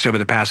experienced over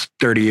the past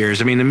 30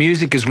 years. I mean, the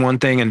music is one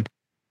thing, and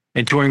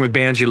touring with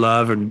bands you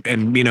love,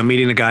 and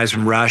meeting the guys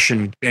from Rush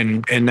and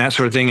that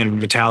sort of thing,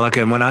 and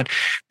Metallica and whatnot.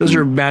 Those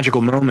are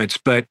magical moments.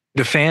 But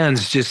the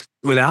fans, just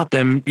without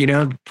them,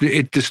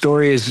 the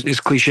story is as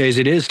cliche as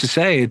it is to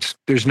say,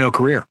 there's no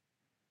career.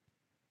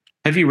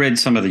 Have you read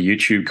some of the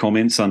YouTube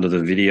comments under the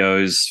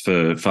videos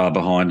for Far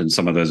Behind and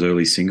some of those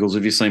early singles?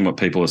 Have you seen what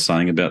people are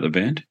saying about the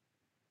band?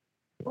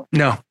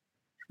 No.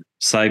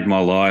 Saved my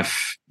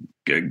life,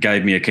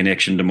 gave me a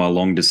connection to my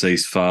long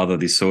deceased father,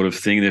 this sort of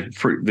thing.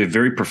 They're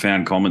very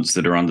profound comments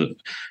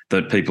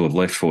that people have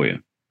left for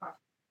you.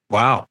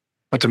 Wow.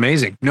 That's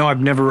amazing. No,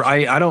 I've never,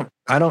 I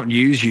don't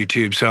use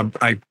YouTube, so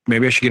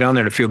maybe I should get on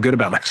there to feel good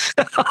about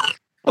myself.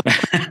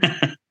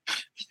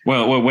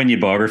 Well, when your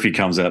biography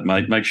comes out,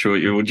 mate, make sure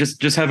you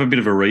just have a bit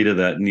of a read of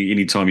that. And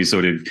anytime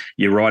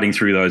you're riding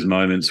through those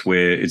moments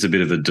where it's a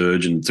bit of a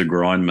dirge and it's a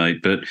grind,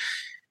 mate. But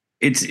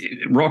it's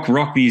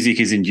rock music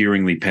is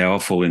enduringly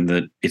powerful in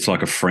that it's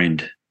like a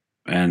friend.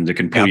 and it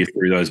can pull you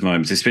through those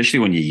moments, especially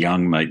when you're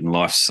young, mate, and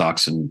life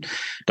sucks and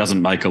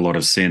doesn't make a lot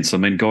of sense. I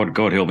mean, God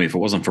help me, if it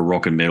wasn't for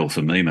rock and metal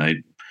for me,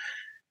 mate,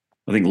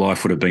 I think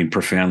life would have been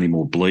profoundly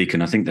more bleak.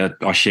 And I think that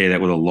I share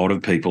that with a lot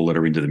of people that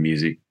are into the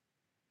music.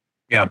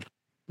 Yeah.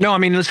 No, I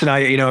mean, listen,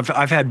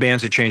 I've had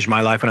bands that changed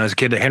my life when I was a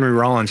kid. Henry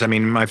Rollins, I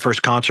mean, my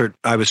first concert,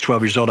 I was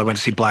 12 years old. I went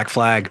to see Black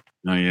Flag.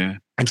 Oh, yeah.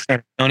 In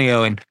San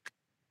Antonio, and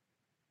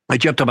I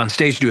jumped up on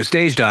stage to do a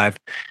stage dive,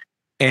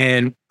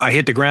 and I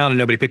hit the ground and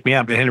nobody picked me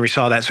up. And Henry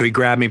saw that, so he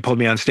grabbed me, pulled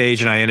me on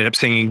stage, and I ended up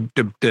singing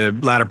the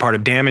latter part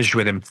of Damaged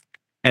with him.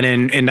 And then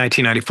in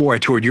 1994, I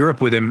toured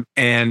Europe with him,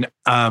 and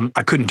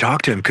I couldn't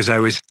talk to him because I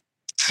was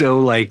so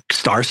like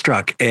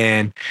starstruck.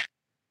 And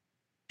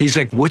he's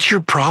like, "What's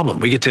your problem?"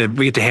 We get to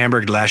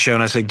Hamburg the last show,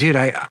 and I was like, "Dude,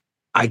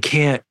 I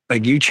can't.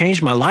 Like, you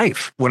changed my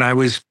life when I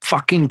was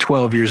fucking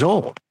 12 years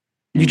old.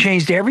 You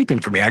changed everything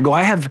for me." I go,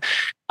 I have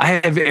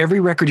every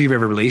record you've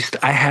ever released.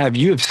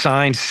 You have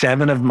signed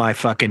 7 of my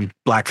fucking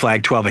Black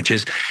Flag 12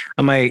 inches.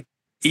 I'm like,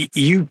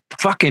 you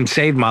fucking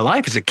saved my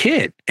life as a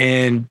kid.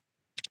 And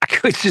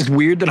it's just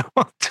weird that I'm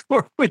on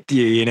tour with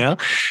you, you know?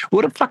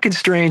 What a fucking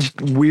strange,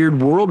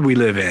 weird world we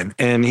live in.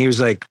 And he was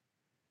like,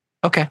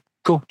 okay,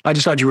 cool. I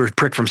just thought you were a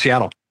prick from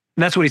Seattle.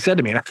 And that's what he said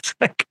to me. And I was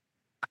like,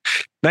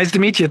 nice to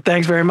meet you.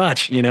 Thanks very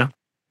much, you know?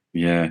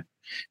 Yeah.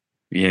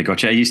 Yeah,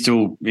 gotcha. Are you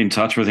still in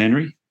touch with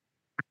Henry?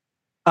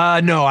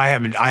 No, I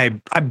haven't. I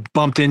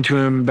bumped into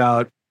him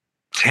about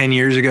 10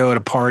 years ago at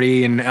a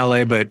party in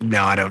LA, but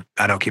no, I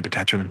don't keep in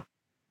touch with him.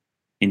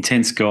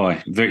 Intense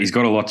guy. He's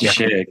got a lot to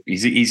share.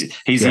 He's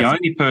the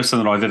only person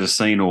that I've ever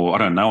seen, or I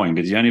don't know him,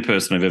 but he's the only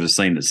person I've ever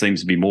seen that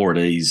seems to be more at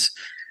ease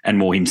and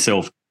more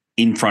himself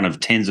in front of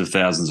tens of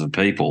thousands of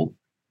people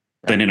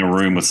than in a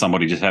room with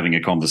somebody just having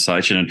a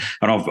conversation.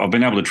 And I've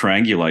been able to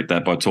triangulate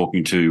that by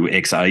talking to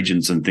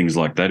ex-agents and things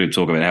like that who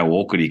talk about how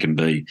awkward he can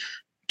be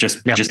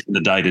just in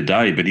the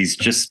day-to-day, but he's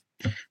just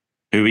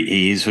who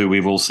he is, who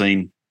we've all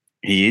seen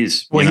he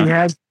is.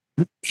 Well,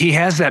 he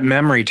has that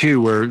memory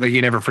too, where like, he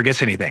never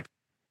forgets anything.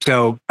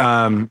 So,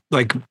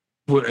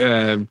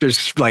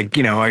 there's like,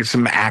 you know, like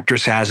some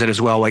actress has it as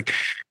well. Like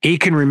he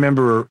can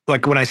remember,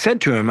 like when I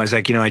said to him, I was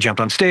like, you know, I jumped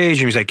on stage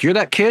and he's like, "You're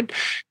that kid?"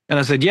 And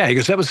I said, "Yeah." He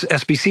goes, "That was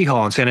SBC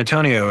Hall in San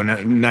Antonio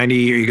in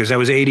 90. He goes, "That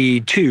was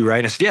 82, right?"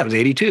 And I said, "Yeah, it was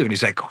 82. And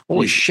he's like,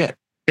 "Holy shit,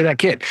 you're that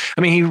kid."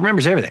 I mean, he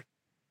remembers everything.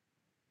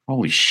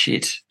 Holy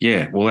shit.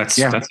 Yeah. Well, that's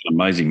an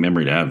amazing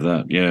memory to have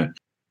that. Yeah.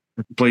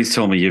 Please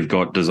tell me you've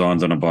got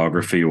designs on a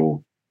biography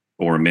or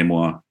a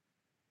memoir.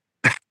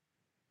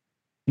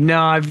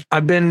 No,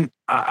 I've been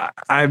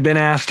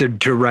asked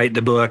to write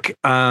the book. You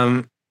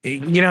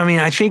know, I mean,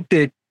 I think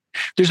that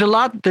there's a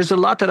lot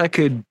that I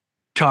could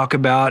talk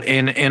about,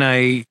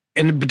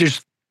 but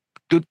there's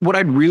what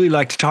I'd really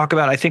like to talk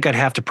about. I think I'd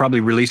have to probably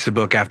release the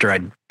book after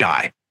I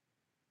die.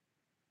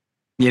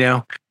 You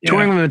know,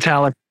 touring with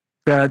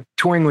Metallica,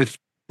 touring with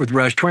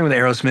Rush, touring with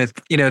Aerosmith,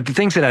 you know, the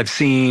things that I've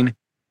seen,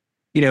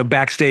 you know,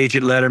 backstage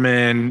at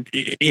Letterman,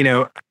 you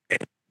know,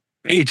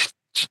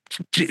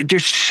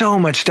 there's so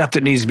much stuff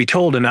that needs to be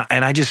told. And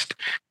I just,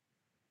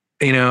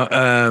 you know,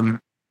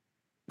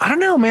 I don't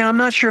know, man, I'm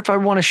not sure if I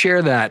want to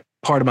share that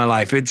part of my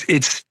life.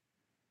 It's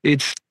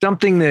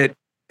something that,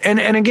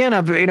 and again,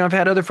 I've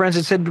had other friends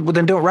that said, well,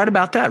 then don't write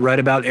about that. Write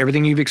about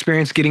everything you've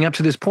experienced getting up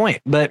to this point.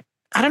 But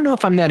I don't know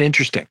if I'm that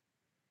interesting.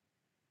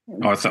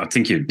 I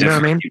think you're definitely, you know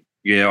what I mean?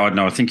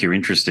 Yeah, I think you're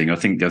interesting. I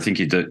think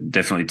you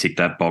definitely tick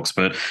that box.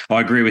 But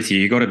I agree with you.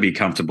 You got to be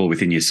comfortable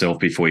within yourself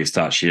before you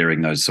start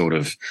sharing those sort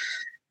of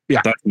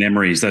those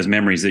memories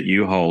that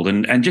you hold.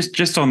 And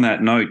just on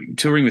that note,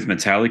 touring with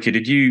Metallica,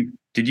 did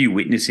you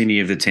witness any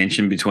of the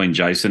tension between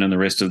Jason and the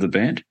rest of the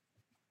band?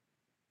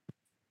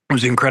 It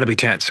was incredibly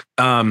tense.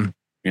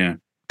 Yeah,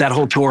 that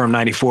whole tour of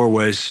 '94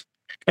 was,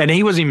 and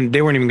they weren't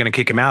even going to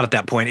kick him out at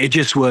that point. He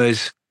just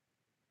was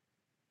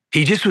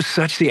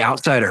such the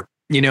outsider.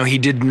 You know, he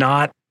did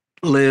not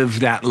live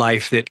that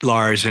life that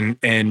Lars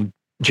and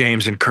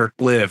James and Kirk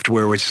lived,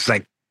 where it was just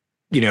like,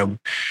 you know,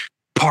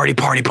 party.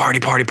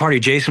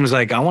 Jason was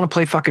like, I want to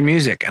play fucking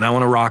music and I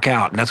want to rock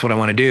out. And that's what I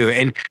want to do.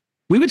 And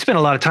we would spend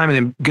a lot of time with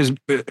him because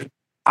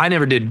I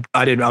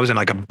wasn't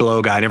like a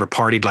blow guy. I never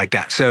partied like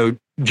that. So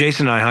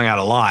Jason and I hung out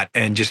a lot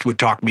and just would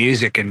talk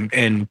music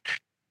and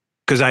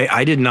because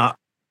I did not,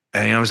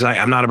 I was like,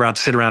 I'm not about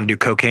to sit around and do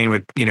cocaine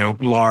with, you know,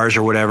 Lars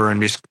or whatever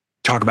and just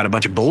talk about a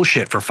bunch of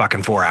bullshit for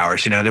fucking 4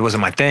 hours. You know, that wasn't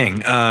my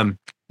thing.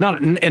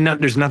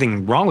 There's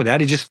nothing wrong with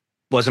that. It just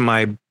wasn't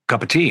my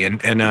cup of tea.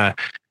 And I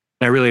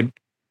really,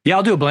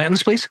 I'll do a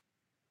Blanton's, please.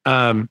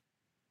 And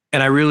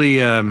I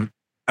really,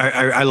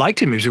 I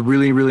liked him. He was a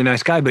really, really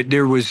nice guy, but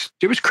there was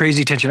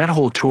crazy tension. That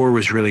whole tour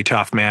was really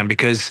tough, man,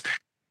 because,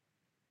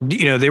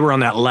 you know, they were on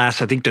that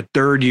last, I think the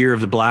third year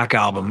of the Black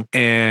Album,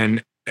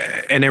 and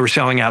they were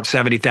selling out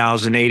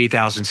 70,000,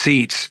 80,000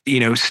 seats, you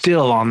know,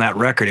 still on that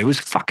record. It was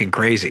fucking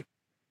crazy.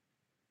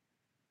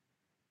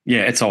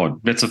 Yeah, it's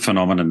odd. That's a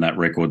phenomenon, that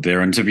record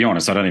there. And to be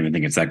honest, I don't even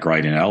think it's that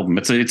great an album.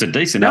 It's a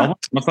decent album.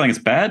 I'm not saying it's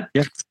bad,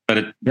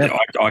 but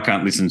I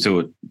can't listen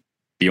to it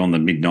beyond the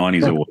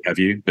mid-90s or what have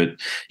you. But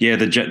yeah,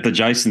 the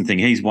Jason thing,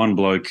 he's one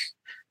bloke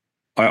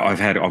I've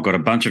got a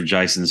bunch of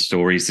Jason's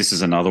stories. This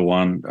is another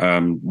one.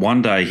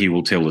 One day he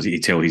will tell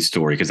his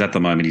story, because at the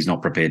moment he's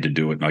not prepared to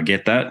do it, and I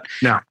get that.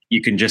 No.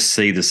 You can just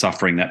see the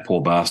suffering that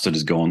poor bastard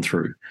has gone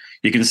through.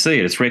 You can see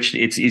it. It's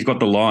wretched. He's got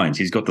the lines.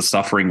 He's got the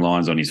suffering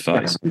lines on his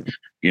face.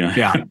 You know.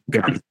 Yeah.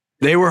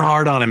 They were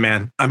hard on him,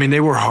 man. I mean,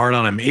 they were hard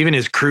on him. Even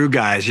his crew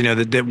guys,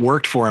 that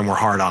worked for him, were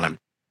hard on him.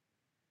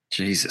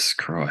 Jesus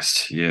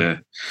Christ. Yeah.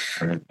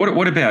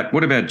 What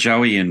about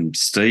Joey and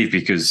Steve?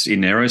 Because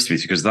in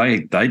Aerosmith, because they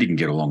didn't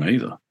get along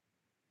either.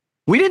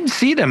 We didn't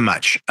see them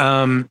much.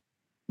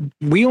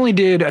 We only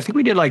did, I think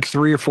we did like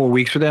 3 or 4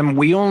 weeks with them.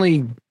 We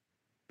only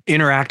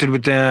interacted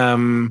with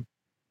them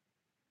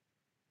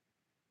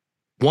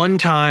one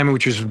time,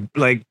 which was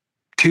like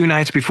 2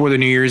 nights before the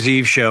New Year's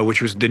Eve show,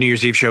 which was the New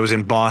Year's Eve show was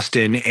in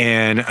Boston.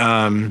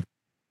 And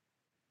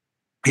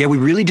we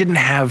really didn't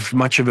have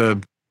much of a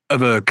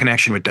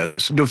connection with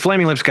those. The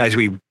Flaming Lips guys,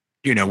 we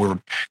were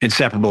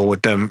inseparable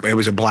with them. It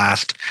was a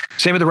blast.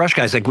 Same with the Rush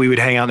guys. Like, we would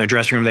hang out in their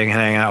dressing room. They can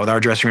hang out with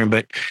our dressing room.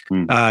 But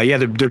the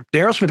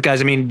Aerosmith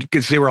guys, I mean,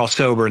 because they were all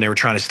sober and they were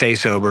trying to stay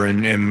sober,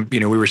 and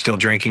we were still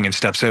drinking and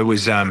stuff. So it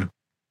was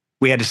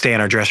we had to stay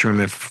in our dressing room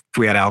if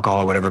we had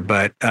alcohol or whatever.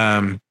 But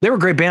they were a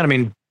great band. I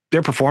mean,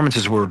 their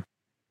performances were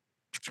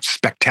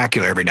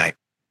spectacular every night.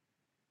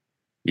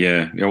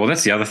 Yeah. Well,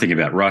 that's the other thing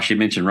about Rush. You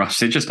mentioned Rush.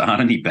 There just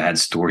aren't any bad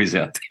stories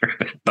out there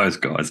about those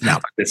guys. No.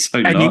 They're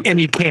so nice. And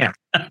you can't.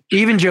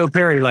 Even Joe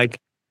Perry.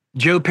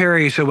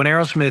 So when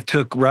Aerosmith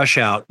took Rush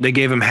out, they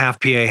gave him half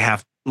PA,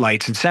 half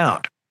lights and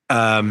sound.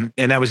 And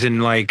that was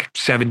in like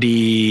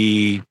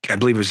 70, I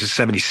believe it was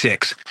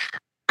 76.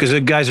 Because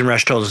the guys in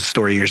Rush told us a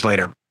story years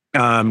later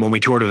when we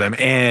toured with them.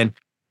 And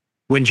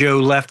when Joe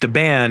left the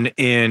band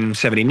in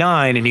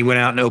 79 and he went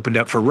out and opened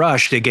up for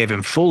Rush, they gave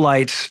him full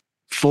lights,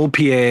 full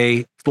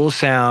PA, full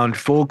sound,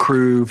 full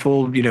crew,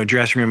 full,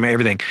 dressing room,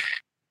 everything.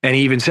 And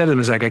he even said to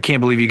them, I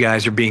can't believe you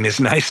guys are being this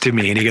nice to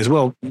me. And he goes,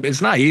 well,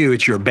 it's not you,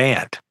 it's your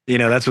band.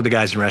 That's what the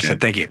guys in Rush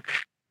said. Thank you.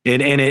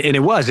 And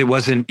it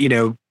wasn't,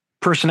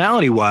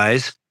 personality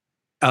wise.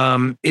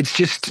 It's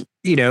just,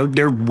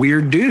 they're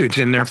weird dudes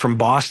and they're from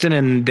Boston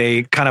and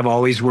they kind of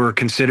always were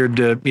considered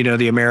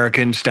the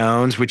American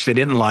Stones, which they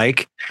didn't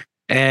like.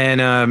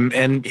 And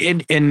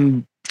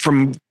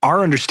from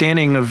our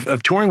understanding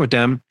of touring with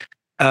them,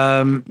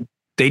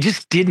 they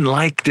just didn't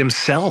like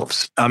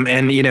themselves.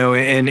 And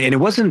it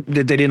wasn't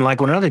that they didn't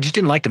like one another. They just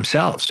didn't like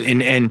themselves.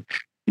 And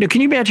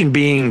can you imagine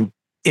being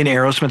in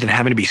Aerosmith and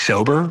having to be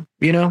sober?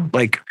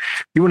 Like,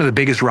 you're one of the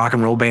biggest rock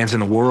and roll bands in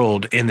the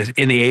world in the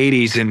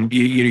 80s. And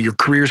your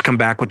careers come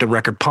back with the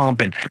record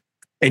pump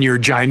and you're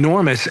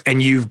ginormous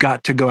and you've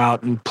got to go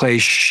out and play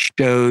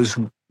shows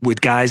with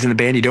guys in the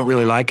band you don't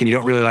really like and you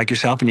don't really like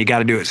yourself and you got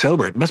to do it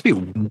sober. It must be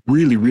a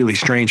really, really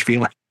strange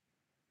feeling.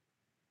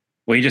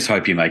 Well, you just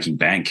hope you're making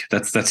bank.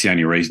 That's the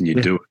only reason you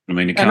do it. I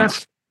mean, you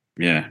can't.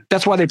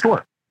 That's why they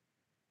tour.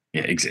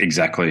 Yeah,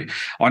 exactly.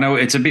 I know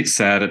it's a bit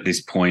sad at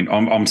this point.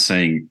 I'm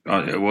seeing.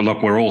 Well,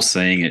 look, we're all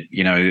seeing it.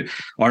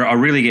 I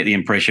really get the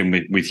impression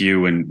with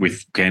you and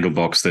with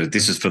Candlebox that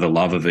this is for the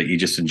love of it. You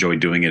just enjoy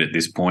doing it at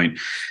this point.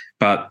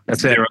 But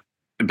that's it.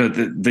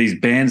 These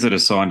bands that are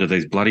signed to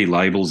these bloody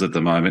labels at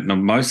the moment,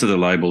 and most of the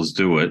labels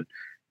do it.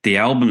 The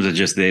albums are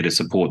just there to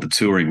support the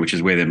touring, which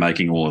is where they're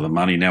making all of the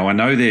money. Now, I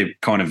know they're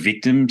kind of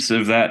victims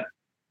of that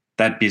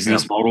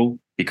business model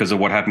because of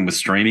what happened with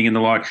streaming and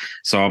the like,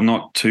 so I'm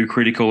not too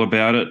critical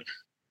about it.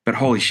 But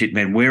holy shit,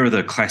 man, where are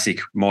the classic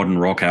modern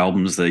rock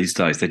albums these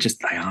days? They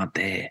aren't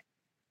there.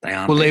 They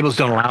aren't. Well, there. labels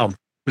don't allow them.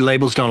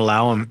 Labels don't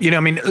allow them.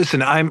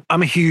 Listen, I'm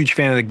a huge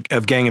fan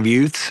of Gang of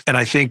Youths, and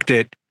I think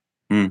that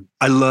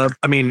I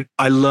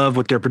love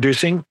what they're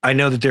producing. I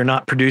know that they're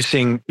not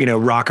producing,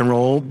 rock and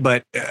roll,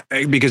 but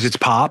because it's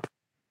pop,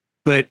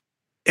 but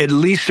at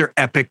least they're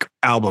epic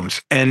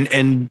albums.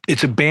 And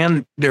it's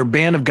they're a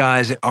band of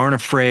guys that aren't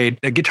afraid.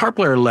 A guitar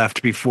player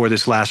left before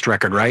this last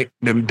record, right?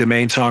 The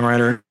main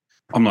songwriter.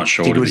 I'm not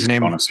sure. To be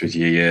honest with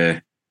you, yeah.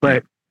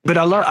 But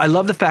I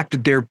love the fact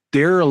that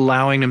they're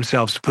allowing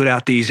themselves to put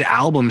out these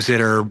albums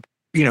that are,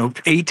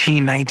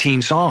 18,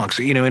 19 songs.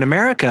 In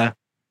America,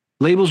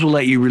 labels will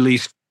let you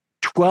release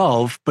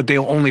 12, but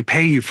they'll only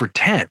pay you for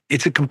 10.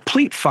 It's a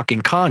complete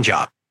fucking con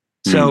job.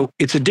 So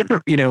it's a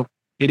different,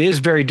 it is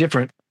very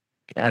different.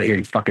 Get out of here,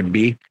 you fucking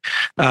bee.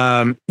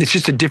 It's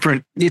just a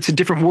different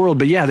world.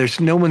 But yeah,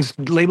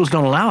 labels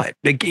don't allow it.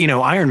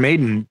 Iron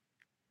Maiden,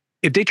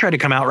 if they tried to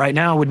come out right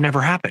now, it would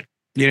never happen.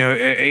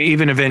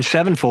 Even Avenged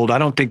Sevenfold,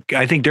 I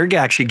think they're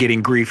actually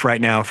getting grief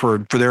right now for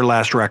their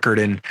last record.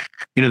 And,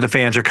 the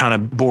fans are kind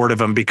of bored of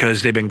them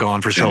because they've been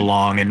gone for so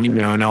long and,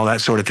 and all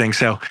that sort of thing.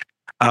 So,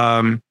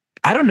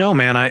 I don't know,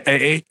 man.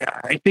 I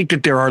think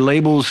that there are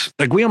labels,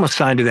 like we almost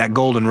signed to that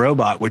Golden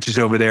Robot, which is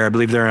over there. I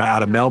believe they're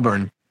out of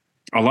Melbourne.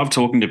 I love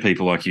talking to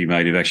people like you,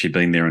 mate, who've actually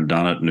been there and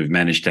done it and who've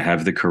managed to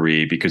have the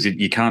career because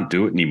you can't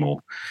do it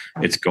anymore.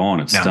 It's gone.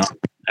 It's done.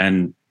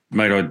 And,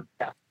 mate,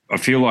 I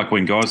feel like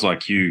when guys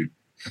like you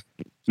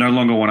no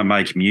longer want to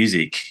make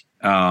music,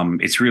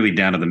 it's really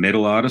down to the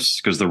metal artists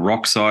because the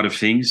rock side of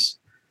things,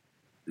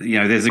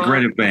 there's a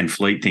Greta Van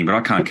Fleet thing, but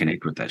I can't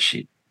connect with that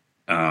shit.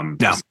 No.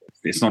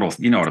 it's not.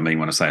 You know what I mean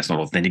when I say it's not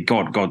authentic.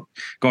 God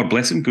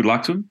bless him. Good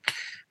luck to him.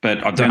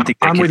 But I don't think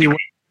I'm with you.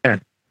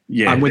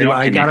 Yeah, I'm with you.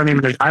 I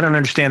don't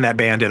understand that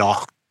band at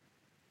all.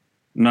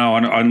 No,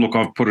 I look.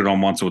 I've put it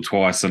on once or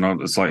twice, and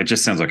it's like it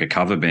just sounds like a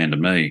cover band to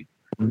me,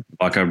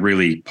 like a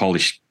really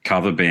polished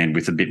cover band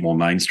with a bit more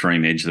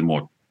mainstream edge than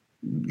what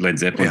Led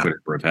Zeppelin would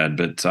ever have had.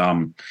 But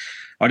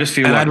I just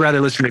feel I'd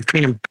rather listen to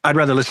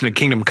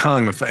Kingdom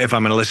Come if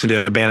I'm going to listen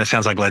to a band that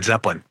sounds like Led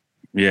Zeppelin.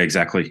 Yeah,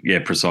 exactly. Yeah,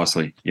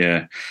 precisely.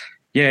 Yeah.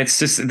 Yeah, it's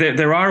just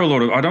there are a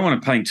lot of. I don't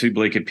want to paint too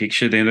bleak a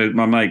picture.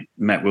 My mate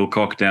Matt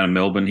Wilcock down in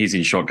Melbourne, he's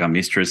in Shotgun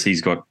Mistress.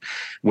 He's got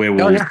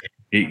Werewolves.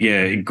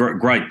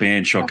 Great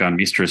band, Shotgun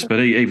Mistress. But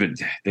even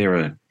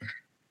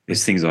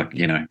there's things like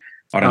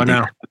I don't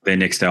think their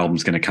next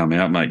album's going to come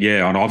out, mate.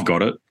 Yeah, and I've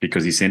got it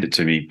because he sent it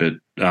to me. But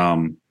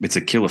it's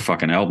a killer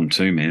fucking album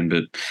too, man.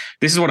 But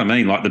this is what I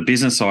mean. Like the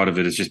business side of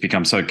it has just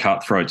become so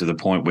cutthroat to the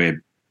point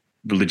where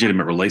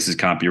legitimate releases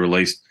can't be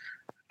released.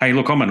 Hey,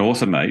 look, I'm an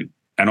author, mate,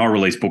 and I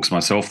release books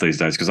myself these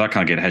days because I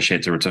can't get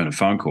Hachette to return a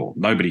phone call.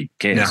 Nobody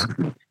cares.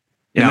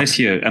 Unless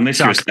you're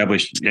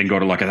established and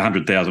got like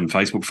 100,000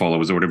 Facebook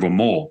followers or whatever, or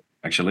more,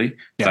 actually.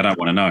 They don't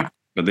want to know.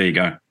 But there you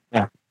go.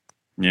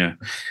 Yeah.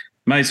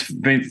 Mate, it's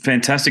been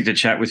fantastic to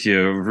chat with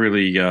you.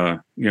 Really, I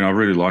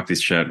really like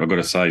this chat, I've got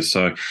to say.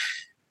 So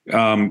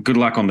good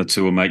luck on the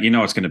tour, mate. You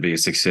know it's going to be a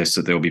success,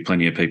 that there'll be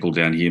plenty of people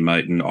down here,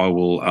 mate. And I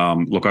will,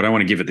 look, I don't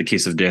want to give it the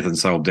kiss of death and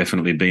say I'll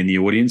definitely be in the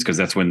audience because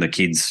that's when the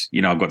kids,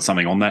 I've got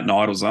something on that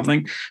night or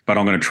something, but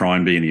I'm going to try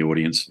and be in the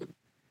audience.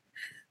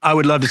 I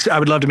would love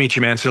to meet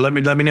you, man. So let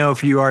me know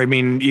if you are. I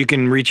mean, you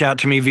can reach out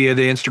to me via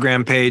the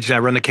Instagram page. I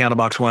run the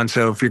Candlebox one.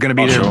 So if you're going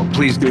to be there,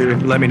 please do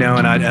let me know.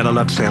 And I'd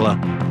love to say hello.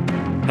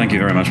 Thank you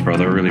very much,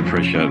 brother. I really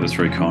appreciate it. That's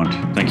very kind.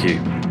 Thank you.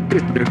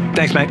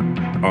 Thanks, mate.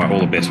 All right. All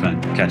the best,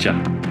 man. Catch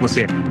ya. We'll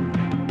see you.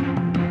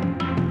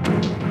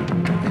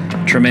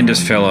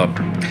 Tremendous fella.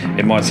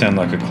 It might sound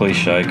like a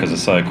cliche because I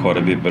say it quite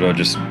a bit, but I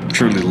just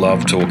truly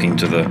love talking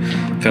to the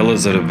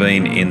fellas that have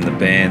been in the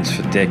bands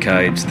for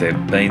decades.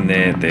 They've been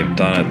there, they've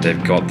done it,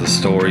 they've got the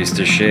stories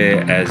to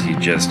share, as you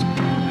just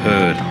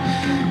heard.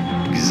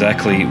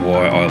 Exactly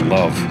why I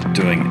love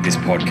doing this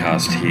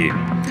podcast here.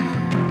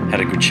 Had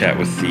a good chat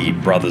with the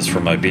brothers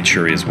from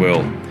Obituary as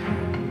well.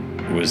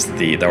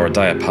 They were a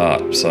day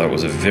apart, so it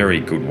was a very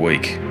good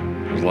week.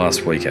 It was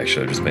last week,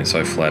 actually. I've just been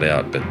so flat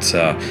out. But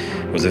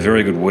it was a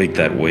very good week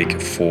that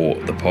week for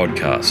the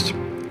podcast.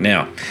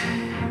 Now,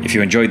 if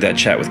you enjoyed that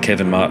chat with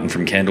Kevin Martin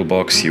from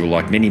Candlebox, you will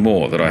like many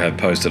more that I have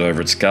posted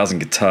over at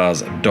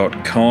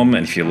scarsandguitars.com.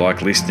 And if you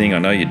like listening, I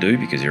know you do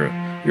because you're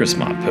a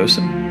smart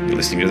person. You're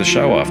listening to the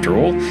show after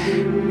all,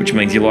 which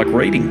means you like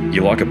reading.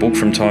 You like a book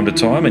from time to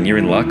time, and you're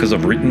in luck because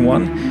I've written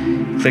one.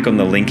 Click on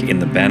the link in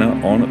the banner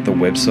on the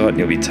website and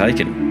you'll be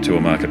taken to a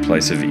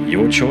marketplace of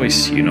your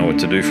choice. You know what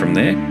to do from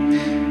there.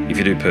 If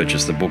you do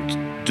purchase the book,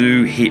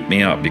 do hit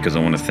me up because I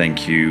want to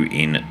thank you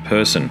in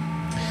person.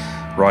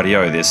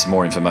 Rightio, there's some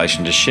more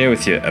information to share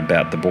with you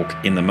about the book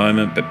in the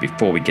moment, but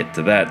before we get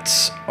to that,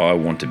 I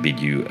want to bid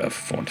you a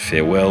fond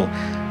farewell.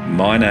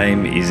 My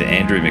name is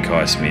Andrew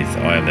Mackay-Smith.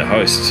 I am the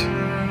host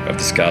of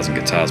the Scars and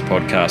Guitars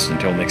podcast.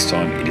 Until next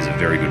time, it is a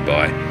very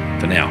goodbye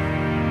for now.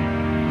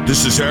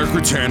 This is Eric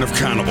Rattan of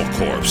Cannibal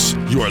Corpse.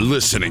 You are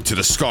listening to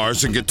the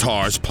Scars and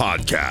Guitars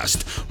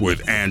podcast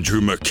with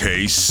Andrew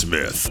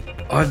Mackay-Smith.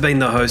 I've been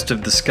the host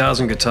of the Scars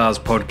and Guitars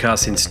podcast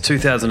since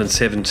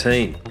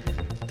 2017.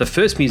 The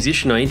first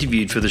musician I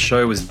interviewed for the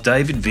show was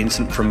David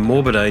Vincent from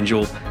Morbid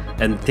Angel,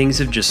 and things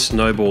have just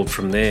snowballed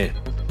from there.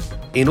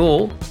 In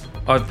all,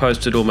 I've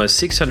posted almost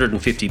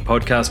 650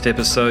 podcast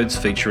episodes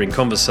featuring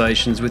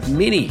conversations with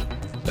many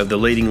of the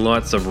leading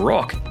lights of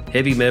rock,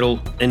 heavy metal,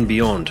 and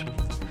beyond.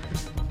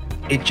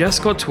 It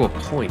just got to a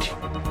point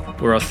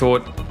where I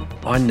thought,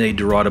 I need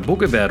to write a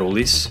book about all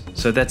this,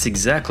 so that's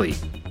exactly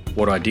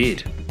what I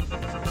did.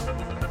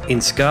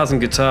 In Scars and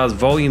Guitars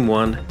Volume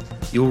 1,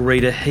 you'll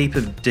read a heap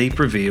of deep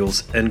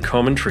reveals and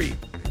commentary,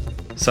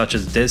 such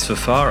as Des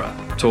Fafara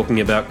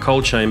talking about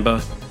Coal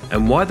Chamber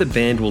and why the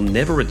band will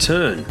never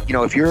return.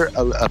 If you're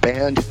a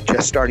band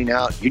just starting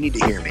out, you need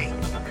to hear me.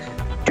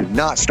 Do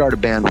not start a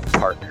band with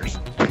partners.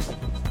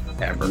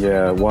 Ever.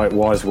 Yeah,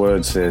 wise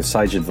words,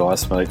 sage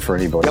advice, mate, for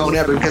anybody. Don't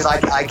ever, because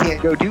I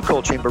can't go do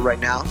Coal Chamber right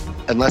now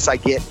unless I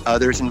get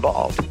others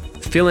involved.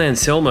 Phil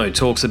Anselmo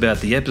talks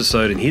about the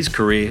episode in his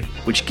career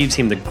which gives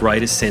him the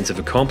greatest sense of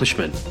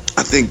accomplishment.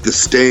 I think the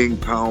staying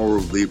power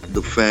of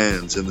the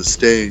fans and the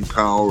staying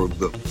power of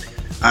the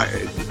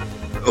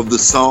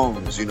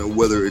songs,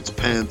 whether it's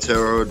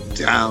Pantera,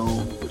 Down,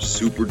 or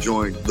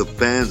Superjoint, the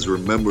fans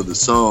remember the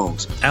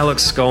songs.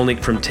 Alex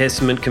Skolnick from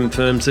Testament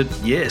confirms that,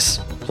 yes,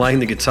 playing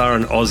the guitar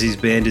in Ozzy's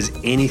band is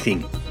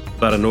anything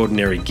but an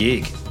ordinary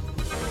gig.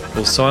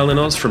 Will Silent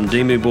Oz from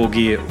Dimmu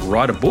Borgir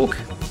write a book?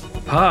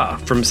 Pa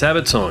from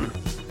Sabaton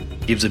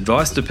gives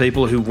advice to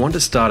people who want to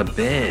start a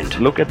band.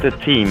 Look at the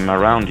team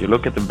around you,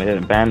 look at the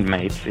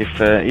bandmates.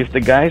 If the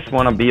guys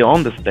want to be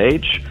on the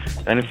stage,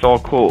 then it's all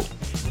cool.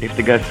 If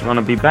the guys want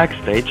to be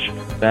backstage,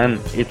 then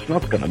it's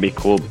not gonna be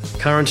cool.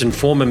 Current and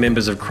former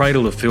members of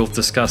Cradle of Filth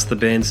discuss the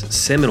band's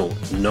seminal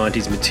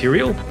 90s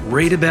material.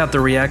 Read about the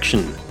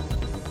reaction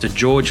to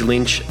George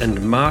Lynch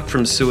and Mark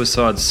from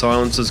Suicide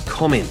Silence's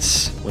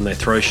comments when they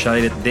throw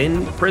shade at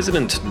then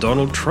President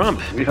Donald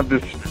Trump. We have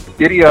this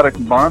idiotic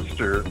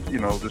monster,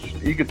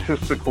 this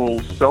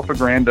egotistical,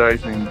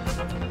 self-aggrandizing,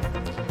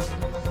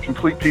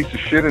 complete piece of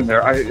shit in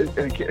there.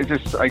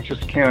 I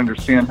just can't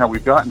understand how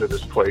we've gotten to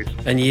this place.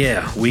 And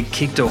yeah, we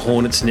kicked a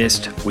hornet's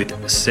nest with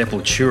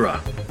Sepultura.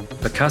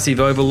 Percussive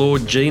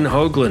overlord Gene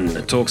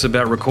Hoglan talks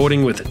about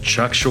recording with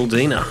Chuck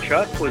Schuldiner.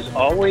 Chuck was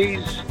always,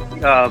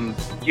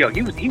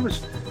 he was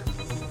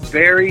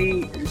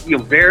very,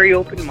 very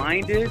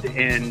open-minded,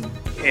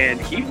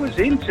 and he was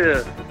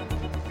into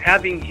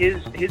having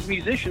his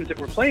musicians that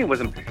were playing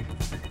with him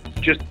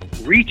just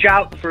reach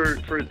out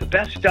for the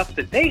best stuff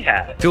that they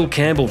had. Phil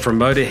Campbell from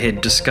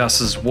Motorhead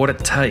discusses what it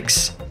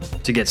takes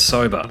to get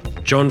sober.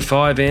 John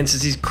Five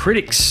answers his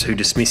critics who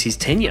dismiss his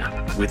tenure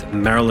with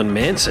Marilyn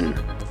Manson.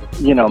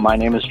 My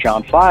name is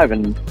John Five,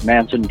 and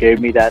Manson gave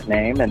me that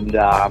name, and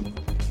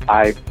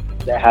I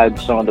had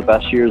some of the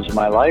best years of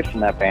my life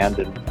in that band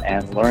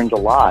and learned a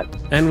lot.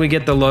 And we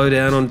get the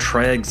lowdown on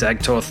Treyarch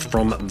Zagtoth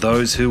from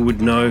those who would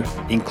know,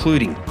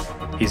 including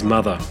his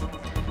mother.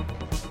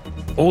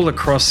 All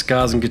across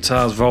Scars and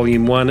Guitars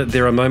Volume 1,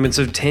 there are moments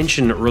of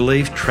tension,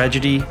 relief,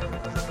 tragedy,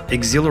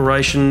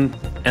 exhilaration,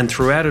 and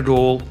throughout it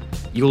all,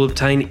 you'll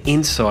obtain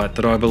insight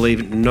that I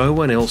believe no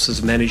one else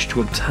has managed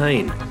to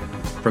obtain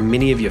from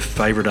many of your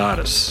favourite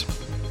artists.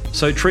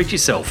 So treat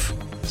yourself.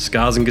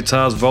 Scars and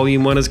Guitars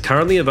Volume 1 is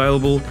currently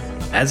available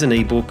as an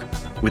ebook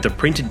with a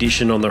print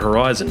edition on the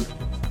horizon.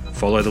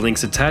 Follow the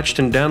links attached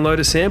and download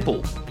a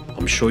sample.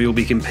 I'm sure you'll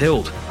be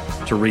compelled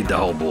to read the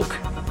whole book.